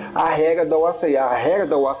corresponde à regra da UACI. A regra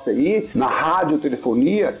da UACI, na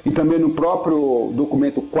radiotelefonia e também no próprio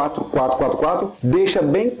documento 4444, deixa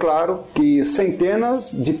bem claro que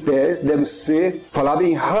centenas de pés deve ser falado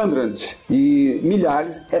em hundred e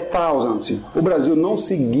milhares é thousand. O Brasil não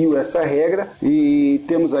seguiu essa regra e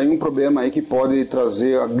temos aí um problema aí que pode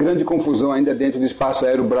trazer a grande confusão ainda dentro do espaço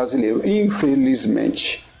aéreo brasileiro,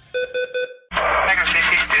 infelizmente. Tiger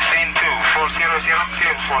 66, descend 2400,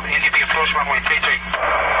 clear for NB approach runway 33.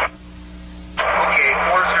 Ok,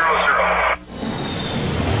 400.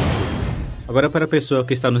 Agora, para a pessoa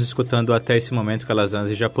que está nos escutando até esse momento,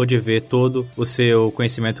 Calazans, e já pôde ver todo o seu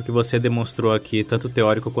conhecimento que você demonstrou aqui, tanto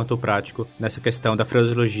teórico quanto prático, nessa questão da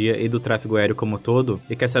fraseologia e do tráfego aéreo como um todo,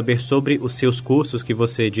 e quer saber sobre os seus cursos que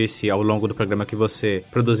você disse ao longo do programa que você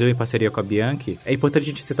produziu em parceria com a Bianchi, é importante a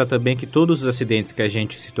gente citar também que todos os acidentes que a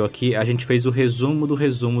gente citou aqui, a gente fez o resumo do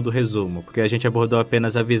resumo, porque a gente abordou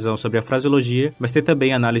apenas a visão sobre a fraseologia, mas tem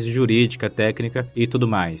também análise jurídica, técnica e tudo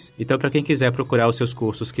mais. Então, para quem quiser procurar os seus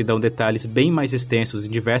cursos que dão detalhes bem mais extensos em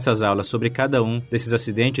diversas aulas sobre cada um desses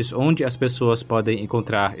acidentes, onde as pessoas podem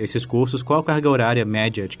encontrar esses cursos, qual a carga horária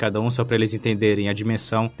média de cada um, só para eles entenderem a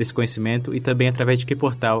dimensão desse conhecimento e também através de que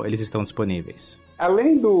portal eles estão disponíveis.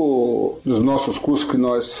 Além dos nossos cursos que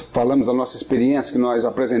nós falamos, da nossa experiência que nós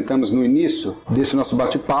apresentamos no início desse nosso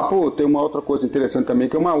bate-papo, tem uma outra coisa interessante também,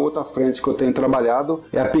 que é uma outra frente que eu tenho trabalhado,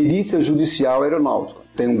 é a perícia judicial aeronáutica.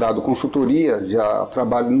 Tenho dado consultoria, já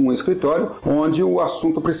trabalho num escritório, onde o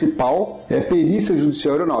assunto principal é perícia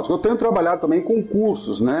judicial aeronáutica. Eu tenho trabalhado também com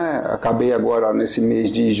cursos, né? Acabei agora, nesse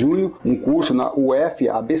mês de junho, um curso na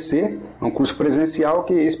UFABC, um curso presencial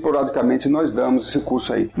que esporadicamente nós damos esse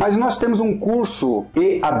curso aí. Mas nós temos um curso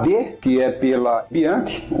EAD, que é pela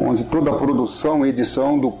Bianchi, onde toda a produção e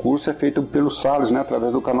edição do curso é feita pelo Salles, né?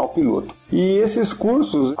 Através do canal Piloto. E esses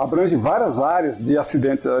cursos abrangem várias áreas de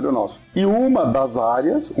acidentes aeronáuticos. E uma das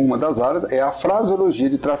áreas é a fraseologia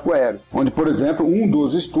de tráfego aéreo, onde, por exemplo, um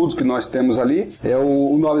dos estudos que nós temos ali é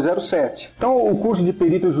o 907. Então, o curso de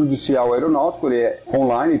perito judicial aeronáutico ele é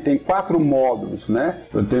online, tem 4 módulos, né?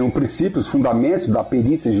 Eu tenho princípios, fundamentos da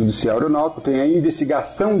perícia judicial aeronáutica, tenho a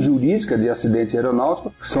investigação jurídica de acidente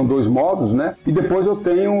aeronáutico, que são 2 módulos, né? E depois eu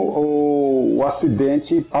tenho o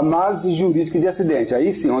acidente, análise jurídica de acidente.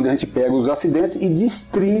 Aí sim, onde a gente pega os acidentes e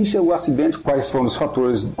destrincha o acidente, quais foram os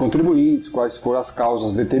fatores contribuintes, quais foram as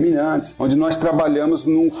causas determinantes, onde nós trabalhamos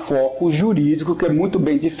num foco jurídico que é muito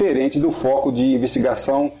bem diferente do foco de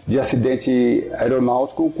investigação de acidente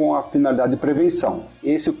aeronáutico com a finalidade de prevenção.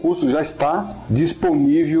 Esse curso já está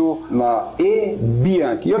disponível na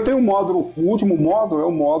eBianchi. E eu tenho um módulo, o último módulo é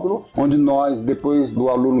o módulo onde nós, depois do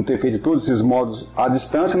aluno ter feito todos esses módulos à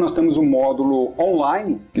distância, nós temos um módulo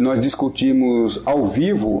online que nós discutimos ao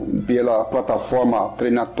vivo pela plataforma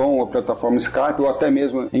Treinaton ou plataforma Skype ou até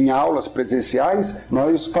mesmo em aulas presenciais.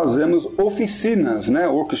 Nós fazemos oficinas, né,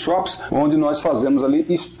 workshops, onde nós fazemos ali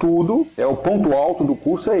estudo. O ponto alto do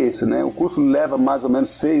curso é esse, né? O curso leva mais ou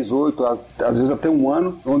menos 6, 8, às vezes até um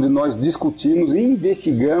ano, onde nós discutimos,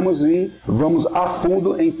 investigamos e vamos a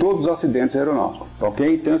fundo em todos os acidentes aeronáuticos,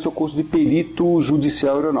 ok? Então esse é o curso de perito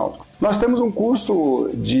judicial aeronáutico. Nós temos um curso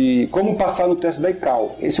de como passar no teste da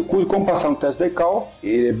ICAO. Esse curso de como passar no teste da ICAO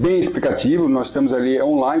é bem explicativo. Nós temos ali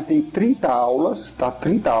online, tem 30 aulas, tá?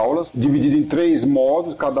 30 aulas, dividido em 3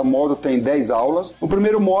 módulos, cada módulo tem 10 aulas. No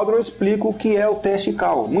primeiro módulo eu explico o que é o teste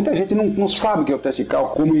ICAO. Muita gente não sabe o que é o teste ICAO,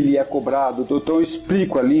 como ele é cobrado, então eu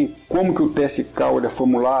explico ali como que o teste ICAO é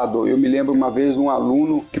formulado. Eu me lembro uma vez um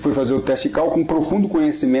aluno que foi fazer o teste ICAO com profundo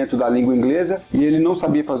conhecimento da língua inglesa e ele não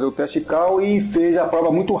sabia fazer o teste ICAO e fez a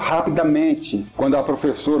prova muito rápido. Quando a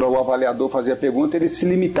professora ou o avaliador fazia a pergunta, ele se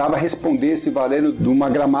limitava a responder se valendo de uma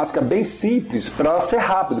gramática bem simples para ser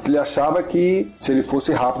rápido, que ele achava que se ele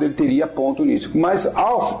fosse rápido ele teria ponto nisso. Mas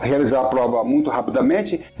ao realizar a prova muito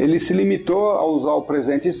rapidamente, ele se limitou a usar o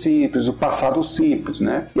presente simples, o passado simples,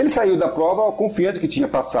 né? E ele saiu da prova confiante que tinha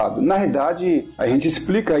passado. Na realidade, a gente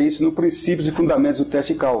explica isso no Princípios e Fundamentos do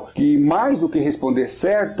Teste ICAO, que mais do que responder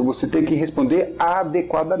certo, você tem que responder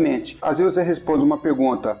adequadamente. Às vezes você responde uma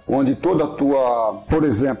pergunta onde toda a tua, por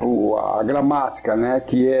exemplo, a gramática, né,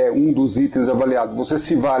 que é um dos itens avaliados, você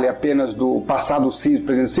se vale apenas do passado simples,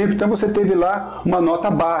 presente simples, então você teve lá uma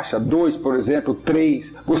nota baixa, 2, por exemplo,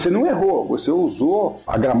 3. Você não errou, você usou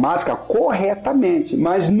a gramática corretamente,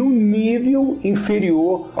 mas no nível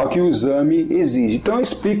inferior ao que o exame exige. Então eu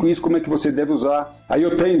explico isso, como é que você deve usar. Aí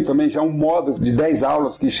eu tenho também já um módulo de 10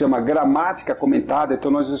 aulas que chama Gramática Comentada,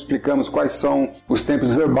 então nós explicamos quais são os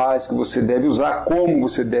tempos verbais que você deve usar, como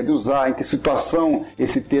você deve usar, em que situação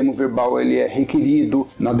esse termo verbal ele é requerido,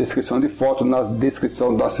 na descrição de foto, na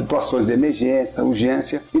descrição das situações de emergência,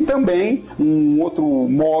 urgência. E também um outro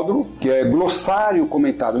módulo que é Glossário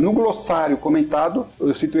Comentado. No Glossário Comentado,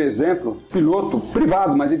 eu cito um exemplo, piloto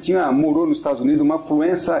privado, mas ele morou nos Estados Unidos, uma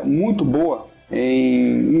fluência muito boa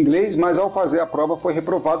em inglês, mas ao fazer a prova foi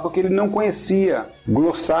reprovado porque ele não conhecia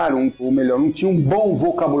glossário, ou melhor, não tinha um bom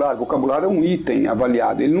vocabulário. Vocabulário é um item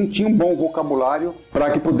avaliado. Ele não tinha um bom vocabulário para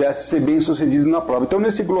que pudesse ser bem sucedido na prova. Então,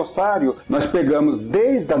 nesse glossário, nós pegamos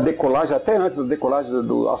desde a decolagem, até antes da decolagem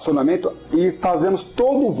do acionamento, e fazemos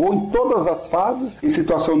todo o voo em todas as fases, em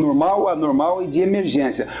situação normal, anormal e de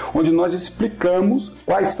emergência, onde nós explicamos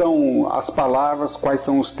quais são as palavras, quais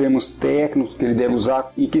são os termos técnicos que ele deve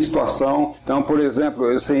usar, em que situação. Então, por exemplo,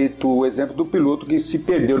 eu cito o exemplo do piloto que se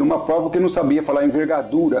perdeu numa prova porque não sabia falar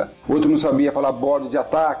envergadura, outro não sabia falar bordo de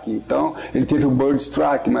ataque, então ele teve o bird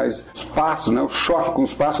strike, mas os passos, né, o choque com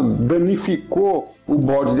os passos danificou o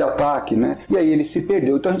bordo de ataque, né? E aí ele se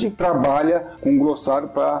perdeu. Então a gente trabalha com um glossário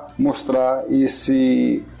para mostrar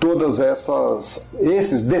todos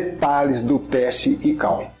esses detalhes do teste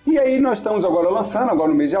ICAO. E aí nós estamos agora lançando, agora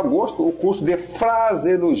no mês de agosto, o curso de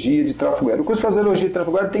fraseologia de tráfego aéreo. O curso de fraseologia de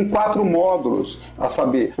tráfego aéreo tem 4 módulos a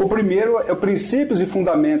saber. O primeiro é Princípios e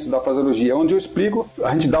Fundamentos da Fraseologia, onde eu explico,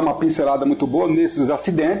 a gente dá uma pincelada muito boa nesses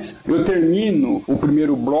acidentes. Eu termino o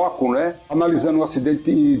primeiro bloco, né, analisando o acidente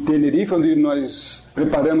em Tenerife, onde nós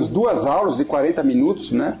preparamos 2 aulas de 40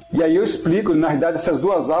 minutos, né? E aí eu explico, na realidade essas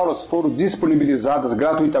 2 aulas foram disponibilizadas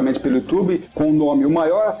gratuitamente pelo YouTube com o nome O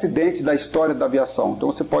Maior Acidente da História da Aviação.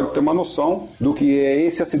 Então você pode ter uma noção do que é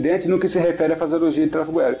esse acidente no que se refere à fraseologia de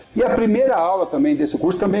tráfego aéreo. E a primeira aula também desse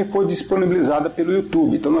curso também foi disponibilizada pelo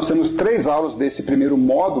YouTube. Então nós temos 3 aulas desse primeiro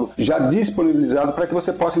módulo já disponibilizadas para que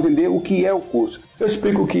você possa entender o que é o curso. Eu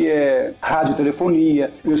explico o que é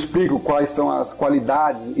radiotelefonia, eu explico quais são as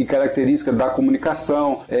qualidades e características da comunicação,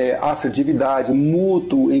 a assertividade,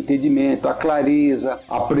 mútuo entendimento, a clareza,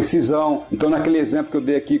 a precisão. Então naquele exemplo que eu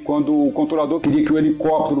dei aqui, quando o controlador queria que o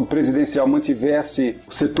helicóptero presidencial mantivesse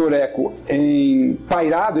setor eco em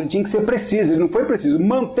pairado, ele tinha que ser preciso, ele não foi preciso.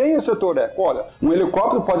 Mantenha o setor eco. Olha, um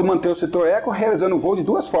helicóptero pode manter o setor eco realizando o voo de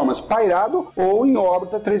duas formas, pairado ou em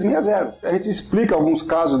órbita 360. A gente explica alguns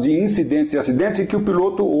casos de incidentes e acidentes em que o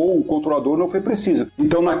piloto ou o controlador não foi preciso.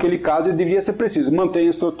 Então, naquele caso, ele deveria ser preciso. Mantenha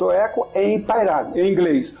o setor eco em pairado. Em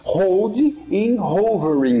inglês, hold in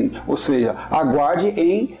hovering, ou seja, aguarde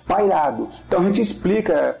em pairado. Então, a gente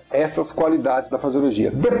explica essas qualidades da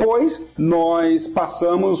fraseologia. Depois, nós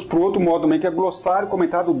passamos para o outro modo também, que é glossário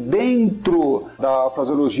comentado dentro da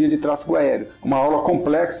fraseologia de tráfego aéreo. Uma aula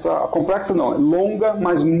complexa não, longa,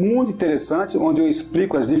 mas muito interessante, onde eu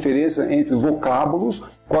explico as diferenças entre vocábulos.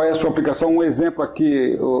 Qual é a sua aplicação? Um exemplo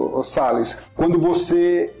aqui, Salles. Quando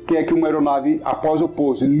você quer que uma aeronave, após o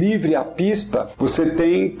pouso, livre a pista, você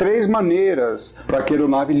tem 3 maneiras para que a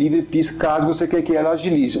aeronave livre a pista, caso você quer que ela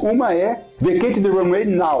agilize. Uma é vacate the runway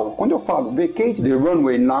now. Quando eu falo vacate the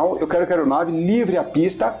runway now, eu quero que a aeronave livre a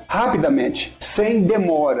pista rapidamente, sem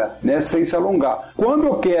demora, né, sem se alongar. Quando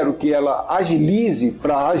eu quero que ela agilize,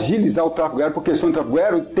 para agilizar o tráfego aéreo, por questão de tráfego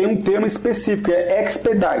aéreo, tem um termo específico, é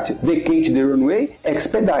expedite. Vacate the runway,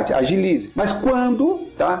 expedite, agilize. Mas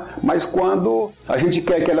quando a gente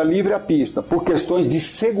quer que ela livre a pista por questões de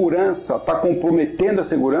segurança, está comprometendo a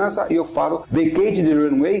segurança, eu falo vacate the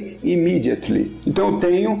runway immediately. Então eu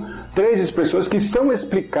tenho 3 expressões que são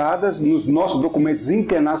explicadas nos nossos documentos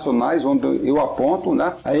internacionais, onde eu aponto,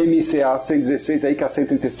 né? A MCA 116, a ICA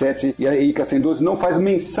 137 e a ICA 112 não faz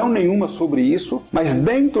menção nenhuma sobre isso, mas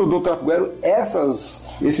dentro do tráfego aéreo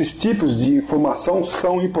esses tipos de informação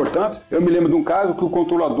são importantes. Eu me lembro de um caso que o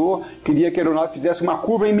controlador queria que a aeronave fizesse uma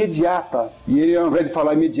curva imediata, e ele, ao invés de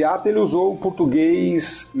falar imediata, ele usou o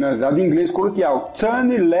português, na verdade, o inglês coloquial,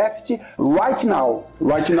 turn left right now.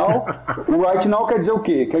 Right now, o right now quer dizer o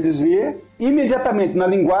quê? Quer dizer imediatamente, na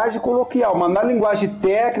linguagem coloquial, mas na linguagem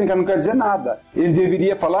técnica não quer dizer nada. Ele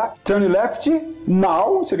deveria falar turn left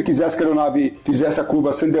now, se ele quisesse que a aeronave fizesse a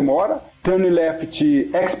curva sem demora, turn left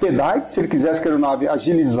expedite, se ele quisesse que a aeronave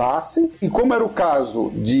agilizasse, e como era o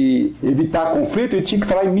caso de evitar conflito, ele tinha que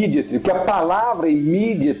falar immediately, porque a palavra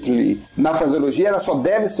immediately na fraseologia ela só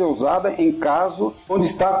deve ser usada em caso onde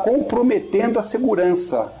está comprometendo a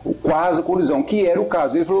segurança, o quase colisão, que era o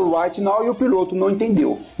caso. Ele falou right now e o piloto não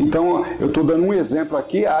entendeu. Então, eu estou dando um exemplo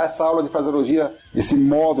aqui. Essa aula de fraseologia, esse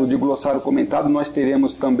módulo de glossário comentado, nós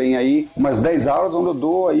teremos também aí umas 10 aulas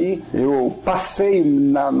onde eu passeio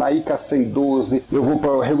na ICA 112, eu vou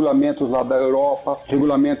para regulamentos lá da Europa,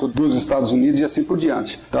 regulamento dos Estados Unidos e assim por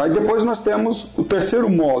diante. Tá? E depois nós temos o terceiro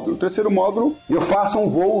módulo. O terceiro módulo, eu faço um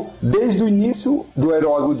voo desde o início do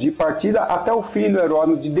aeródromo de partida até o fim do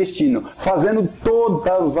aeródromo de destino, fazendo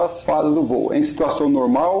todas as fases do voo, em situação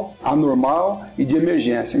normal, anormal e de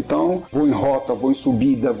emergência. Então, vou em rota, vou em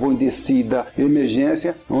subida, vou em descida,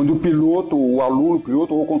 emergência, onde o piloto, o aluno, o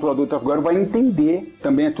piloto ou o controlador de tráfego aéreo vai entender,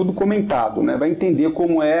 também é tudo comentado, né? Vai entender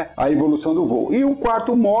como é a evolução do voo. E o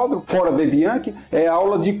quarto módulo, fora da Bianchi, é a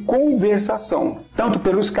aula de conversação, tanto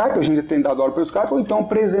pelo Skype, a gente tem dado aula pelo Skype, ou então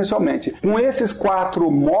presencialmente. Com esses 4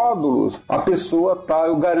 módulos, a pessoa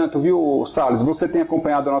eu garanto, viu, Salles, você tem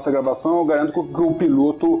acompanhado a nossa gravação, eu garanto que o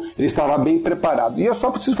piloto ele estará bem preparado. E eu só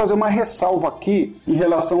preciso fazer uma ressalva aqui em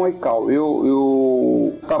relação ao ICAO.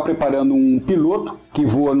 Eu estava preparando um piloto que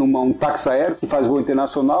voa um táxi aéreo, que faz voo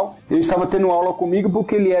internacional. Ele estava tendo aula comigo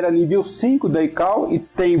porque ele era nível 5 da ICAO e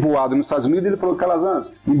tem voado nos Estados Unidos. Ele falou, Calazans,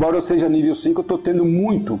 embora eu seja nível 5, eu estou tendo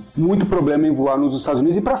muito problema em voar nos Estados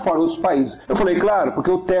Unidos e para fora, outros países. Eu falei, claro, porque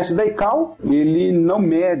o teste da ICAO, ele não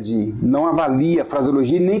mede, não avalia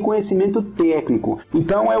fraseologia nem conhecimento técnico.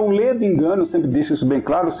 Então é um ledo engano, eu sempre deixo isso bem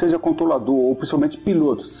claro, seja controlador ou principalmente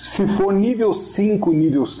piloto. Se for nível 5,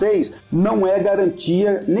 nível 6, não é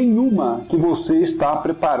garantia nenhuma que você está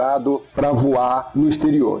preparado para voar no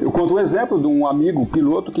exterior. Eu conto um exemplo de um amigo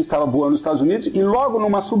piloto que estava voando nos Estados Unidos e logo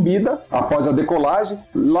numa subida, após a decolagem,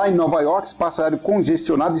 lá em Nova York, espaço aéreo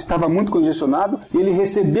congestionado, estava muito congestionado, ele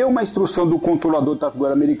recebeu uma instrução do controlador de tráfego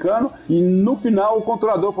aéreo americano e no final o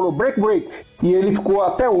controlador falou break, break. E ele ficou,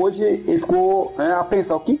 até hoje, a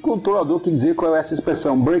pensar o que o controlador quer dizer com essa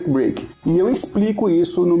expressão, break, break. E eu explico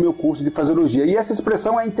isso no meu curso de fraseologia. E essa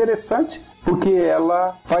expressão é interessante porque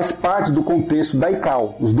ela faz parte do contexto da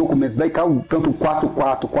ICAO. Os documentos da ICAO, tanto o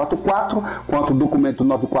 4444 quanto o documento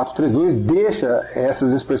 9432, deixa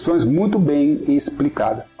essas expressões muito bem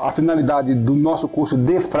explicadas. A finalidade do nosso curso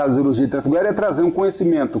de fraseologia de tráfego aéreo é trazer um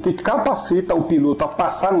conhecimento que capacita o piloto a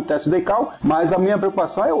passar no teste da ICAO, mas a minha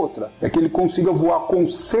preocupação é outra, é que ele consiga voar com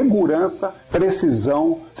segurança,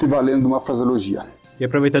 precisão, se valendo de uma fraseologia. E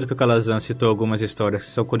aproveitando que o Calazan citou algumas histórias que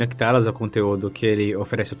são conectadas ao conteúdo que ele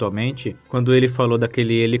oferece atualmente, quando ele falou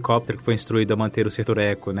daquele helicóptero que foi instruído a manter o setor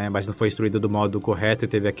eco, né, mas não foi instruído do modo correto e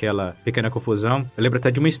teve aquela pequena confusão, eu lembro até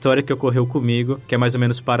de uma história que ocorreu comigo, que é mais ou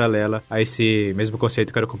menos paralela a esse mesmo conceito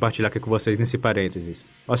que eu quero compartilhar aqui com vocês nesse parênteses.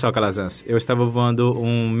 Olha só, Calazans, eu estava voando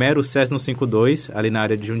um mero Cessna 152 ali na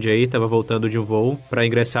área de Jundiaí, estava voltando de um voo para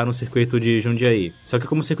ingressar no circuito de Jundiaí. Só que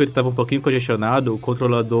como o circuito estava um pouquinho congestionado, o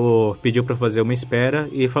controlador pediu para fazer uma espera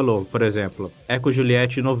e falou, por exemplo, Eco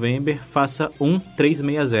Juliette November, faça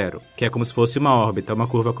 1360, que é como se fosse uma órbita, uma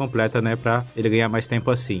curva completa, né, para ele ganhar mais tempo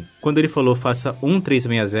assim. Quando ele falou faça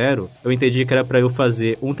 1360, eu entendi que era para eu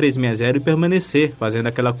fazer 1360 e permanecer fazendo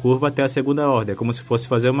aquela curva até a segunda órbita, como se fosse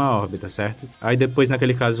fazer uma órbita, certo? Aí depois,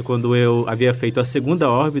 naquele caso, quando eu havia feito a segunda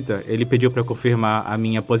órbita, ele pediu para confirmar a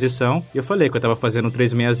minha posição e eu falei que eu estava fazendo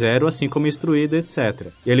 1360, assim como instruído, etc.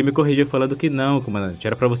 E ele me corrigiu falando que não, comandante,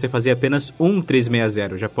 era para você fazer apenas 1360,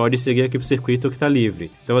 já pode seguir aqui pro circuito que está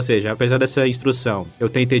livre. Então, ou seja, apesar dessa instrução, eu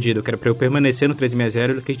ter entendido que era para eu permanecer no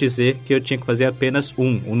 1360, ele quis dizer que eu tinha que fazer apenas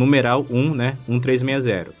o numeral 1, né,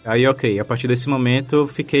 1360. Aí, ok, a partir desse momento eu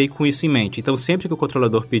fiquei com isso em mente. Então, sempre que o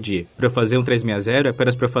controlador pedir para eu fazer 1360, é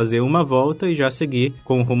apenas para eu fazer uma volta e já seguir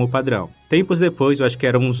com o rumo padrão. Tempos depois, eu acho que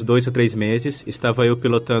eram uns 2 ou 3 meses, estava eu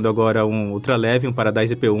pilotando agora um ultraleve, um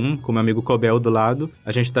Paradise IP1, com meu amigo Cobel do lado.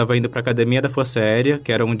 A gente estava indo para a Academia da Força Aérea,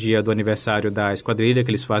 que era um dia do aniversário da esquadrilha, que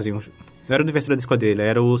eles fazem não era o aniversário da esquadrilha,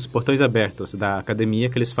 eram os portões abertos da academia,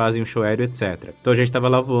 que eles fazem um show aéreo, etc. Então a gente estava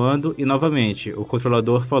lá voando e, novamente, o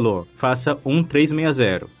controlador falou, faça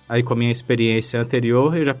 1360. Aí, com a minha experiência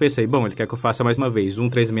anterior, eu já pensei, bom, ele quer que eu faça mais uma vez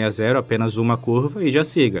 1360, apenas uma curva, e já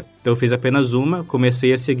siga. Então eu fiz apenas uma,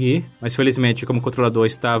 comecei a seguir, mas felizmente, como o controlador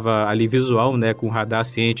estava ali visual, né, com o radar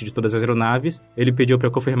ciente de todas as aeronaves, ele pediu para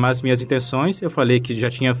eu confirmar as minhas intenções, eu falei que já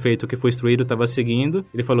tinha feito o que foi instruído, estava seguindo,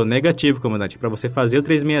 ele falou, negativo, comandante, para você fazer o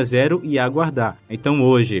 1360 e aguardar. Então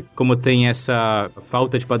hoje, como tem essa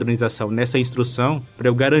falta de padronização nessa instrução, para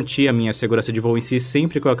eu garantir a minha segurança de voo em si,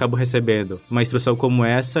 sempre que eu acabo recebendo uma instrução como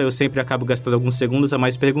essa, eu sempre acabo gastando alguns segundos a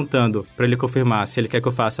mais perguntando para ele confirmar se ele quer que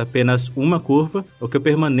eu faça apenas uma curva ou que eu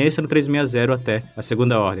permaneça no 360 até a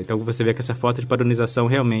segunda ordem. Então você vê que essa falta de padronização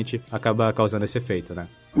realmente acaba causando esse efeito, né?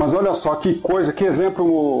 Mas olha só que coisa, que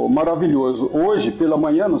exemplo maravilhoso. Hoje, pela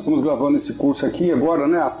manhã, nós estamos gravando esse curso aqui agora,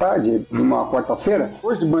 né, à tarde, numa quarta-feira.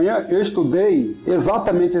 Hoje de manhã eu estudei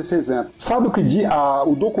exatamente esse exemplo. Sabe o que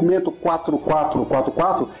o documento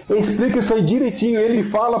 4444 explica isso aí direitinho. Ele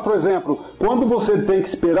fala, por exemplo, quando você tem que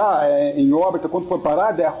esperar em órbita, quando for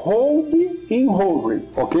parado, é hold in hovering,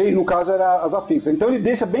 ok? No caso era as afixas. Então ele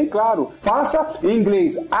deixa bem claro, faça em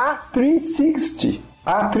inglês A360.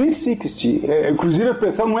 A 360, inclusive a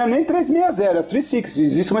expressão não é nem 360, é 360,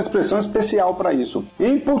 existe uma expressão especial para isso.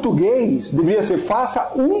 Em português, deveria ser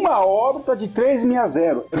faça uma órbita de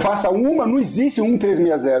 360. Faça uma, não existe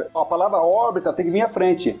 1360. A palavra órbita tem que vir à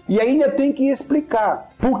frente. E ainda tem que explicar.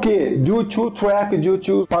 Por quê? Due to track, due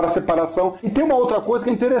to para separação. E tem uma outra coisa que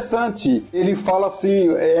é interessante. Ele fala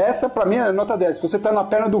assim, essa para mim é nota 10. Se você está na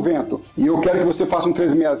perna do vento e eu quero que você faça um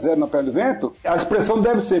 360 na perna do vento, a expressão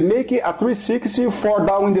deve ser make a 360 for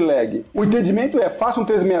down the leg. O entendimento é, faça um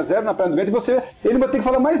 360 na perna do vento e ele não vai ter que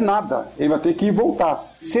falar mais nada. Ele vai ter que voltar.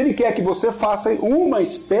 Se ele quer que você faça uma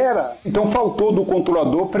espera, então faltou do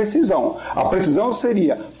controlador precisão. A precisão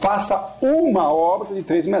seria, faça uma órbita de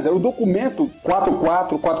 360. O documento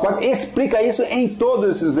 4444 explica isso em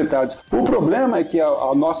todos esses detalhes. O problema é que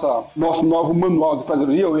nosso novo manual de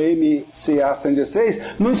fraseologia, o MCA 116,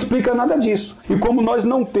 não explica nada disso. E como nós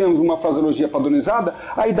não temos uma fraseologia padronizada,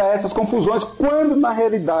 aí dá essas confusões, quando na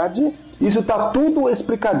realidade isso está tudo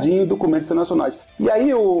explicadinho em documentos internacionais. E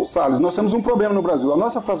aí, Salles, nós temos um problema no Brasil. A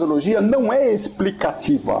nossa fraseologia não é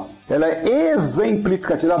explicativa. Ela é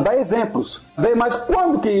exemplificativa, ela dá exemplos. Mas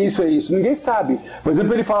quando que isso é isso? Ninguém sabe. Por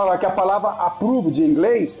exemplo, ele fala lá que a palavra approved em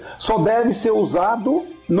inglês só deve ser usado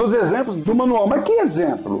nos exemplos do manual. Mas que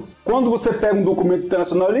exemplo? Quando você pega um documento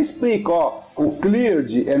internacional, ele explica, o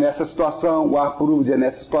cleared é nessa situação, o approved é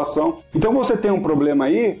nessa situação. Então você tem um problema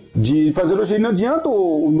aí de fraseologia. Não adianta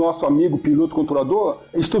o nosso amigo piloto controlador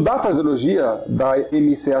estudar a fraseologia da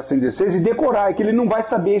MCA 116 e decorar, é que ele não vai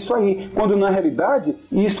saber isso aí, quando na realidade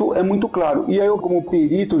isso é muito claro. E aí eu, como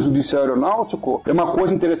perito judicial aeronáutico, é uma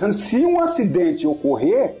coisa interessante, se um acidente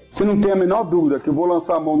ocorrer, você não tem a menor dúvida que eu vou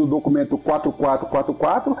lançar a mão no documento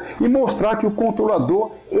 4444 e mostrar que o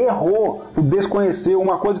controlador errou, desconheceu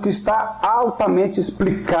uma coisa que está altamente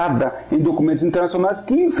explicada em documentos internacionais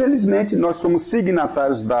que, infelizmente, nós somos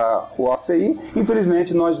signatários da OACI,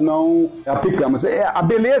 infelizmente nós não aplicamos. A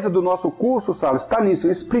beleza do nosso curso, Salles, está nisso,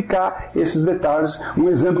 em explicar esses detalhes. Um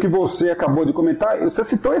exemplo que você acabou de comentar, você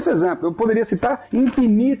citou esse exemplo, eu poderia citar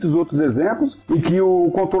infinitos outros exemplos em que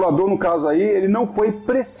o controlador, no caso aí, ele não foi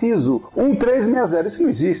preciso. 1360, isso não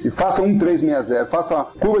existe. Faça 1360, faça uma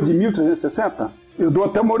curva de 1360. Eu dou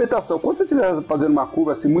até uma orientação. Quando você estiver fazendo uma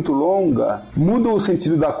curva assim muito longa, muda o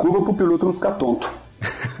sentido da curva para o piloto não ficar tonto.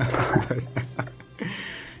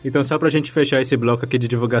 Então, só pra gente fechar esse bloco aqui de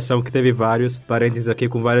divulgação, que teve vários parênteses aqui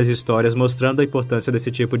com várias histórias mostrando a importância desse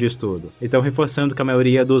tipo de estudo. Então, reforçando que a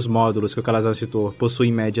maioria dos módulos que o Calazans citou possui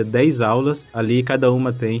em média 10 aulas, ali cada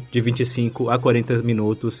uma tem de 25 a 40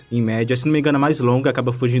 minutos em média. Se não me engano, a mais longa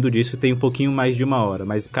acaba fugindo disso e tem um pouquinho mais de 1 hora,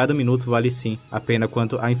 mas cada minuto vale sim a pena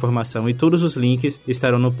quanto à informação. E todos os links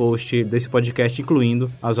estarão no post desse podcast, incluindo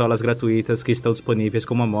as aulas gratuitas que estão disponíveis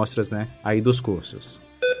como amostras, né, aí dos cursos.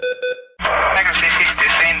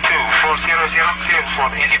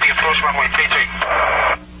 NB approach runway 33.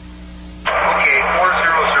 Ok,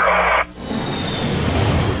 400.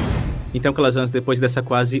 Então, Calazans, depois dessa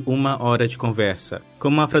quase 1 hora de conversa,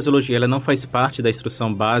 como a fraseologia ela não faz parte da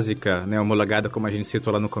instrução básica, né, homologada como a gente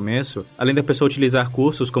citou lá no começo, além da pessoa utilizar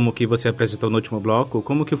cursos como o que você apresentou no último bloco,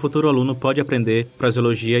 como que o futuro aluno pode aprender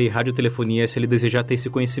fraseologia e radiotelefonia se ele desejar ter esse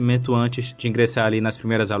conhecimento antes de ingressar ali nas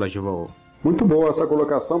primeiras aulas de voo? Muito boa essa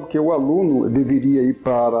colocação, porque o aluno deveria ir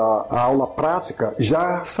para a aula prática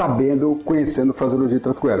já sabendo, conhecendo fraseologia de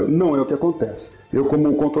tráfego aéreo. Não é o que acontece. Eu,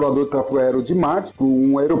 como controlador de tráfego aéreo de MAD,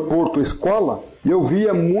 um aeroporto escola, eu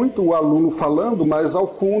via muito o aluno falando, mas ao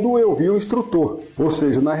fundo eu via o instrutor. Ou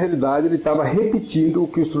seja, na realidade ele estava repetindo o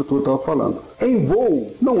que o instrutor estava falando. Em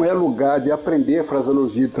voo, não é lugar de aprender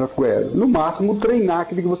fraseologia de tráfego aéreo. No máximo, treinar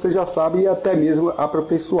aquilo que você já sabe e até mesmo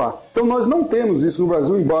aperfeiçoar. Então nós não temos isso no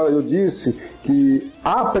Brasil, embora eu disse que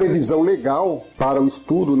há previsão legal para o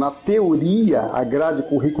estudo. Na teoria, a grade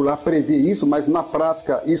curricular prevê isso, mas na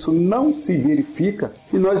prática isso não se verifica.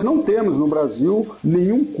 E nós não temos no Brasil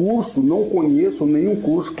nenhum curso, não conheço nenhum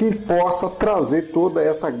curso que possa trazer toda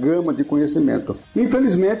essa gama de conhecimento.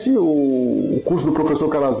 Infelizmente, o curso do professor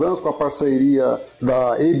Calazans, com a parceria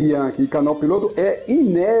da eBianchi e Canal Piloto, é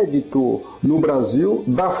inédito no Brasil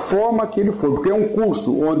da forma que ele foi, porque é um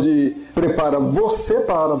curso onde prepara você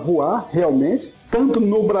para voar realmente, tanto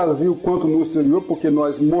no Brasil quanto no exterior, porque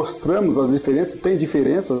nós mostramos as diferenças, tem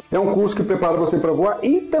diferença. É um curso que prepara você para voar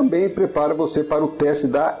e também prepara você para o teste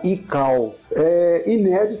da ICAO. É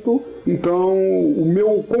inédito, então o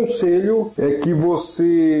meu conselho é que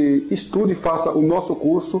você estude e faça o nosso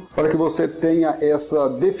curso para que você tenha essa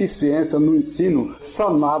deficiência no ensino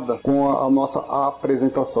sanada com a nossa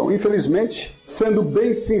apresentação. Infelizmente, sendo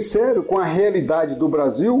bem sincero com a realidade do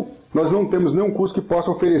Brasil, nós não temos nenhum curso que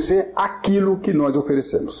possa oferecer aquilo que nós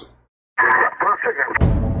oferecemos.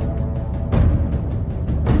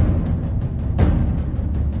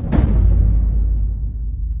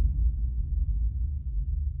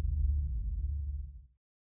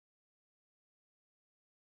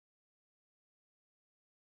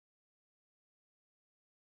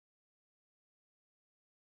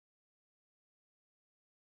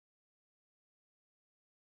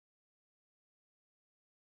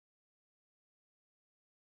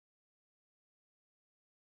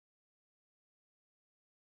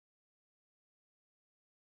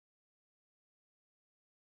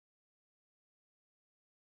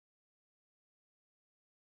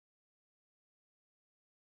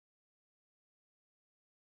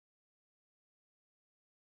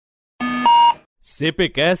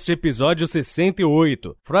 CPCast episódio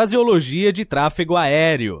 68, fraseologia de tráfego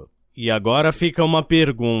aéreo. E agora fica uma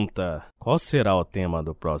pergunta: qual será o tema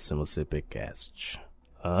do próximo CPCast?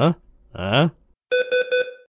 Hã?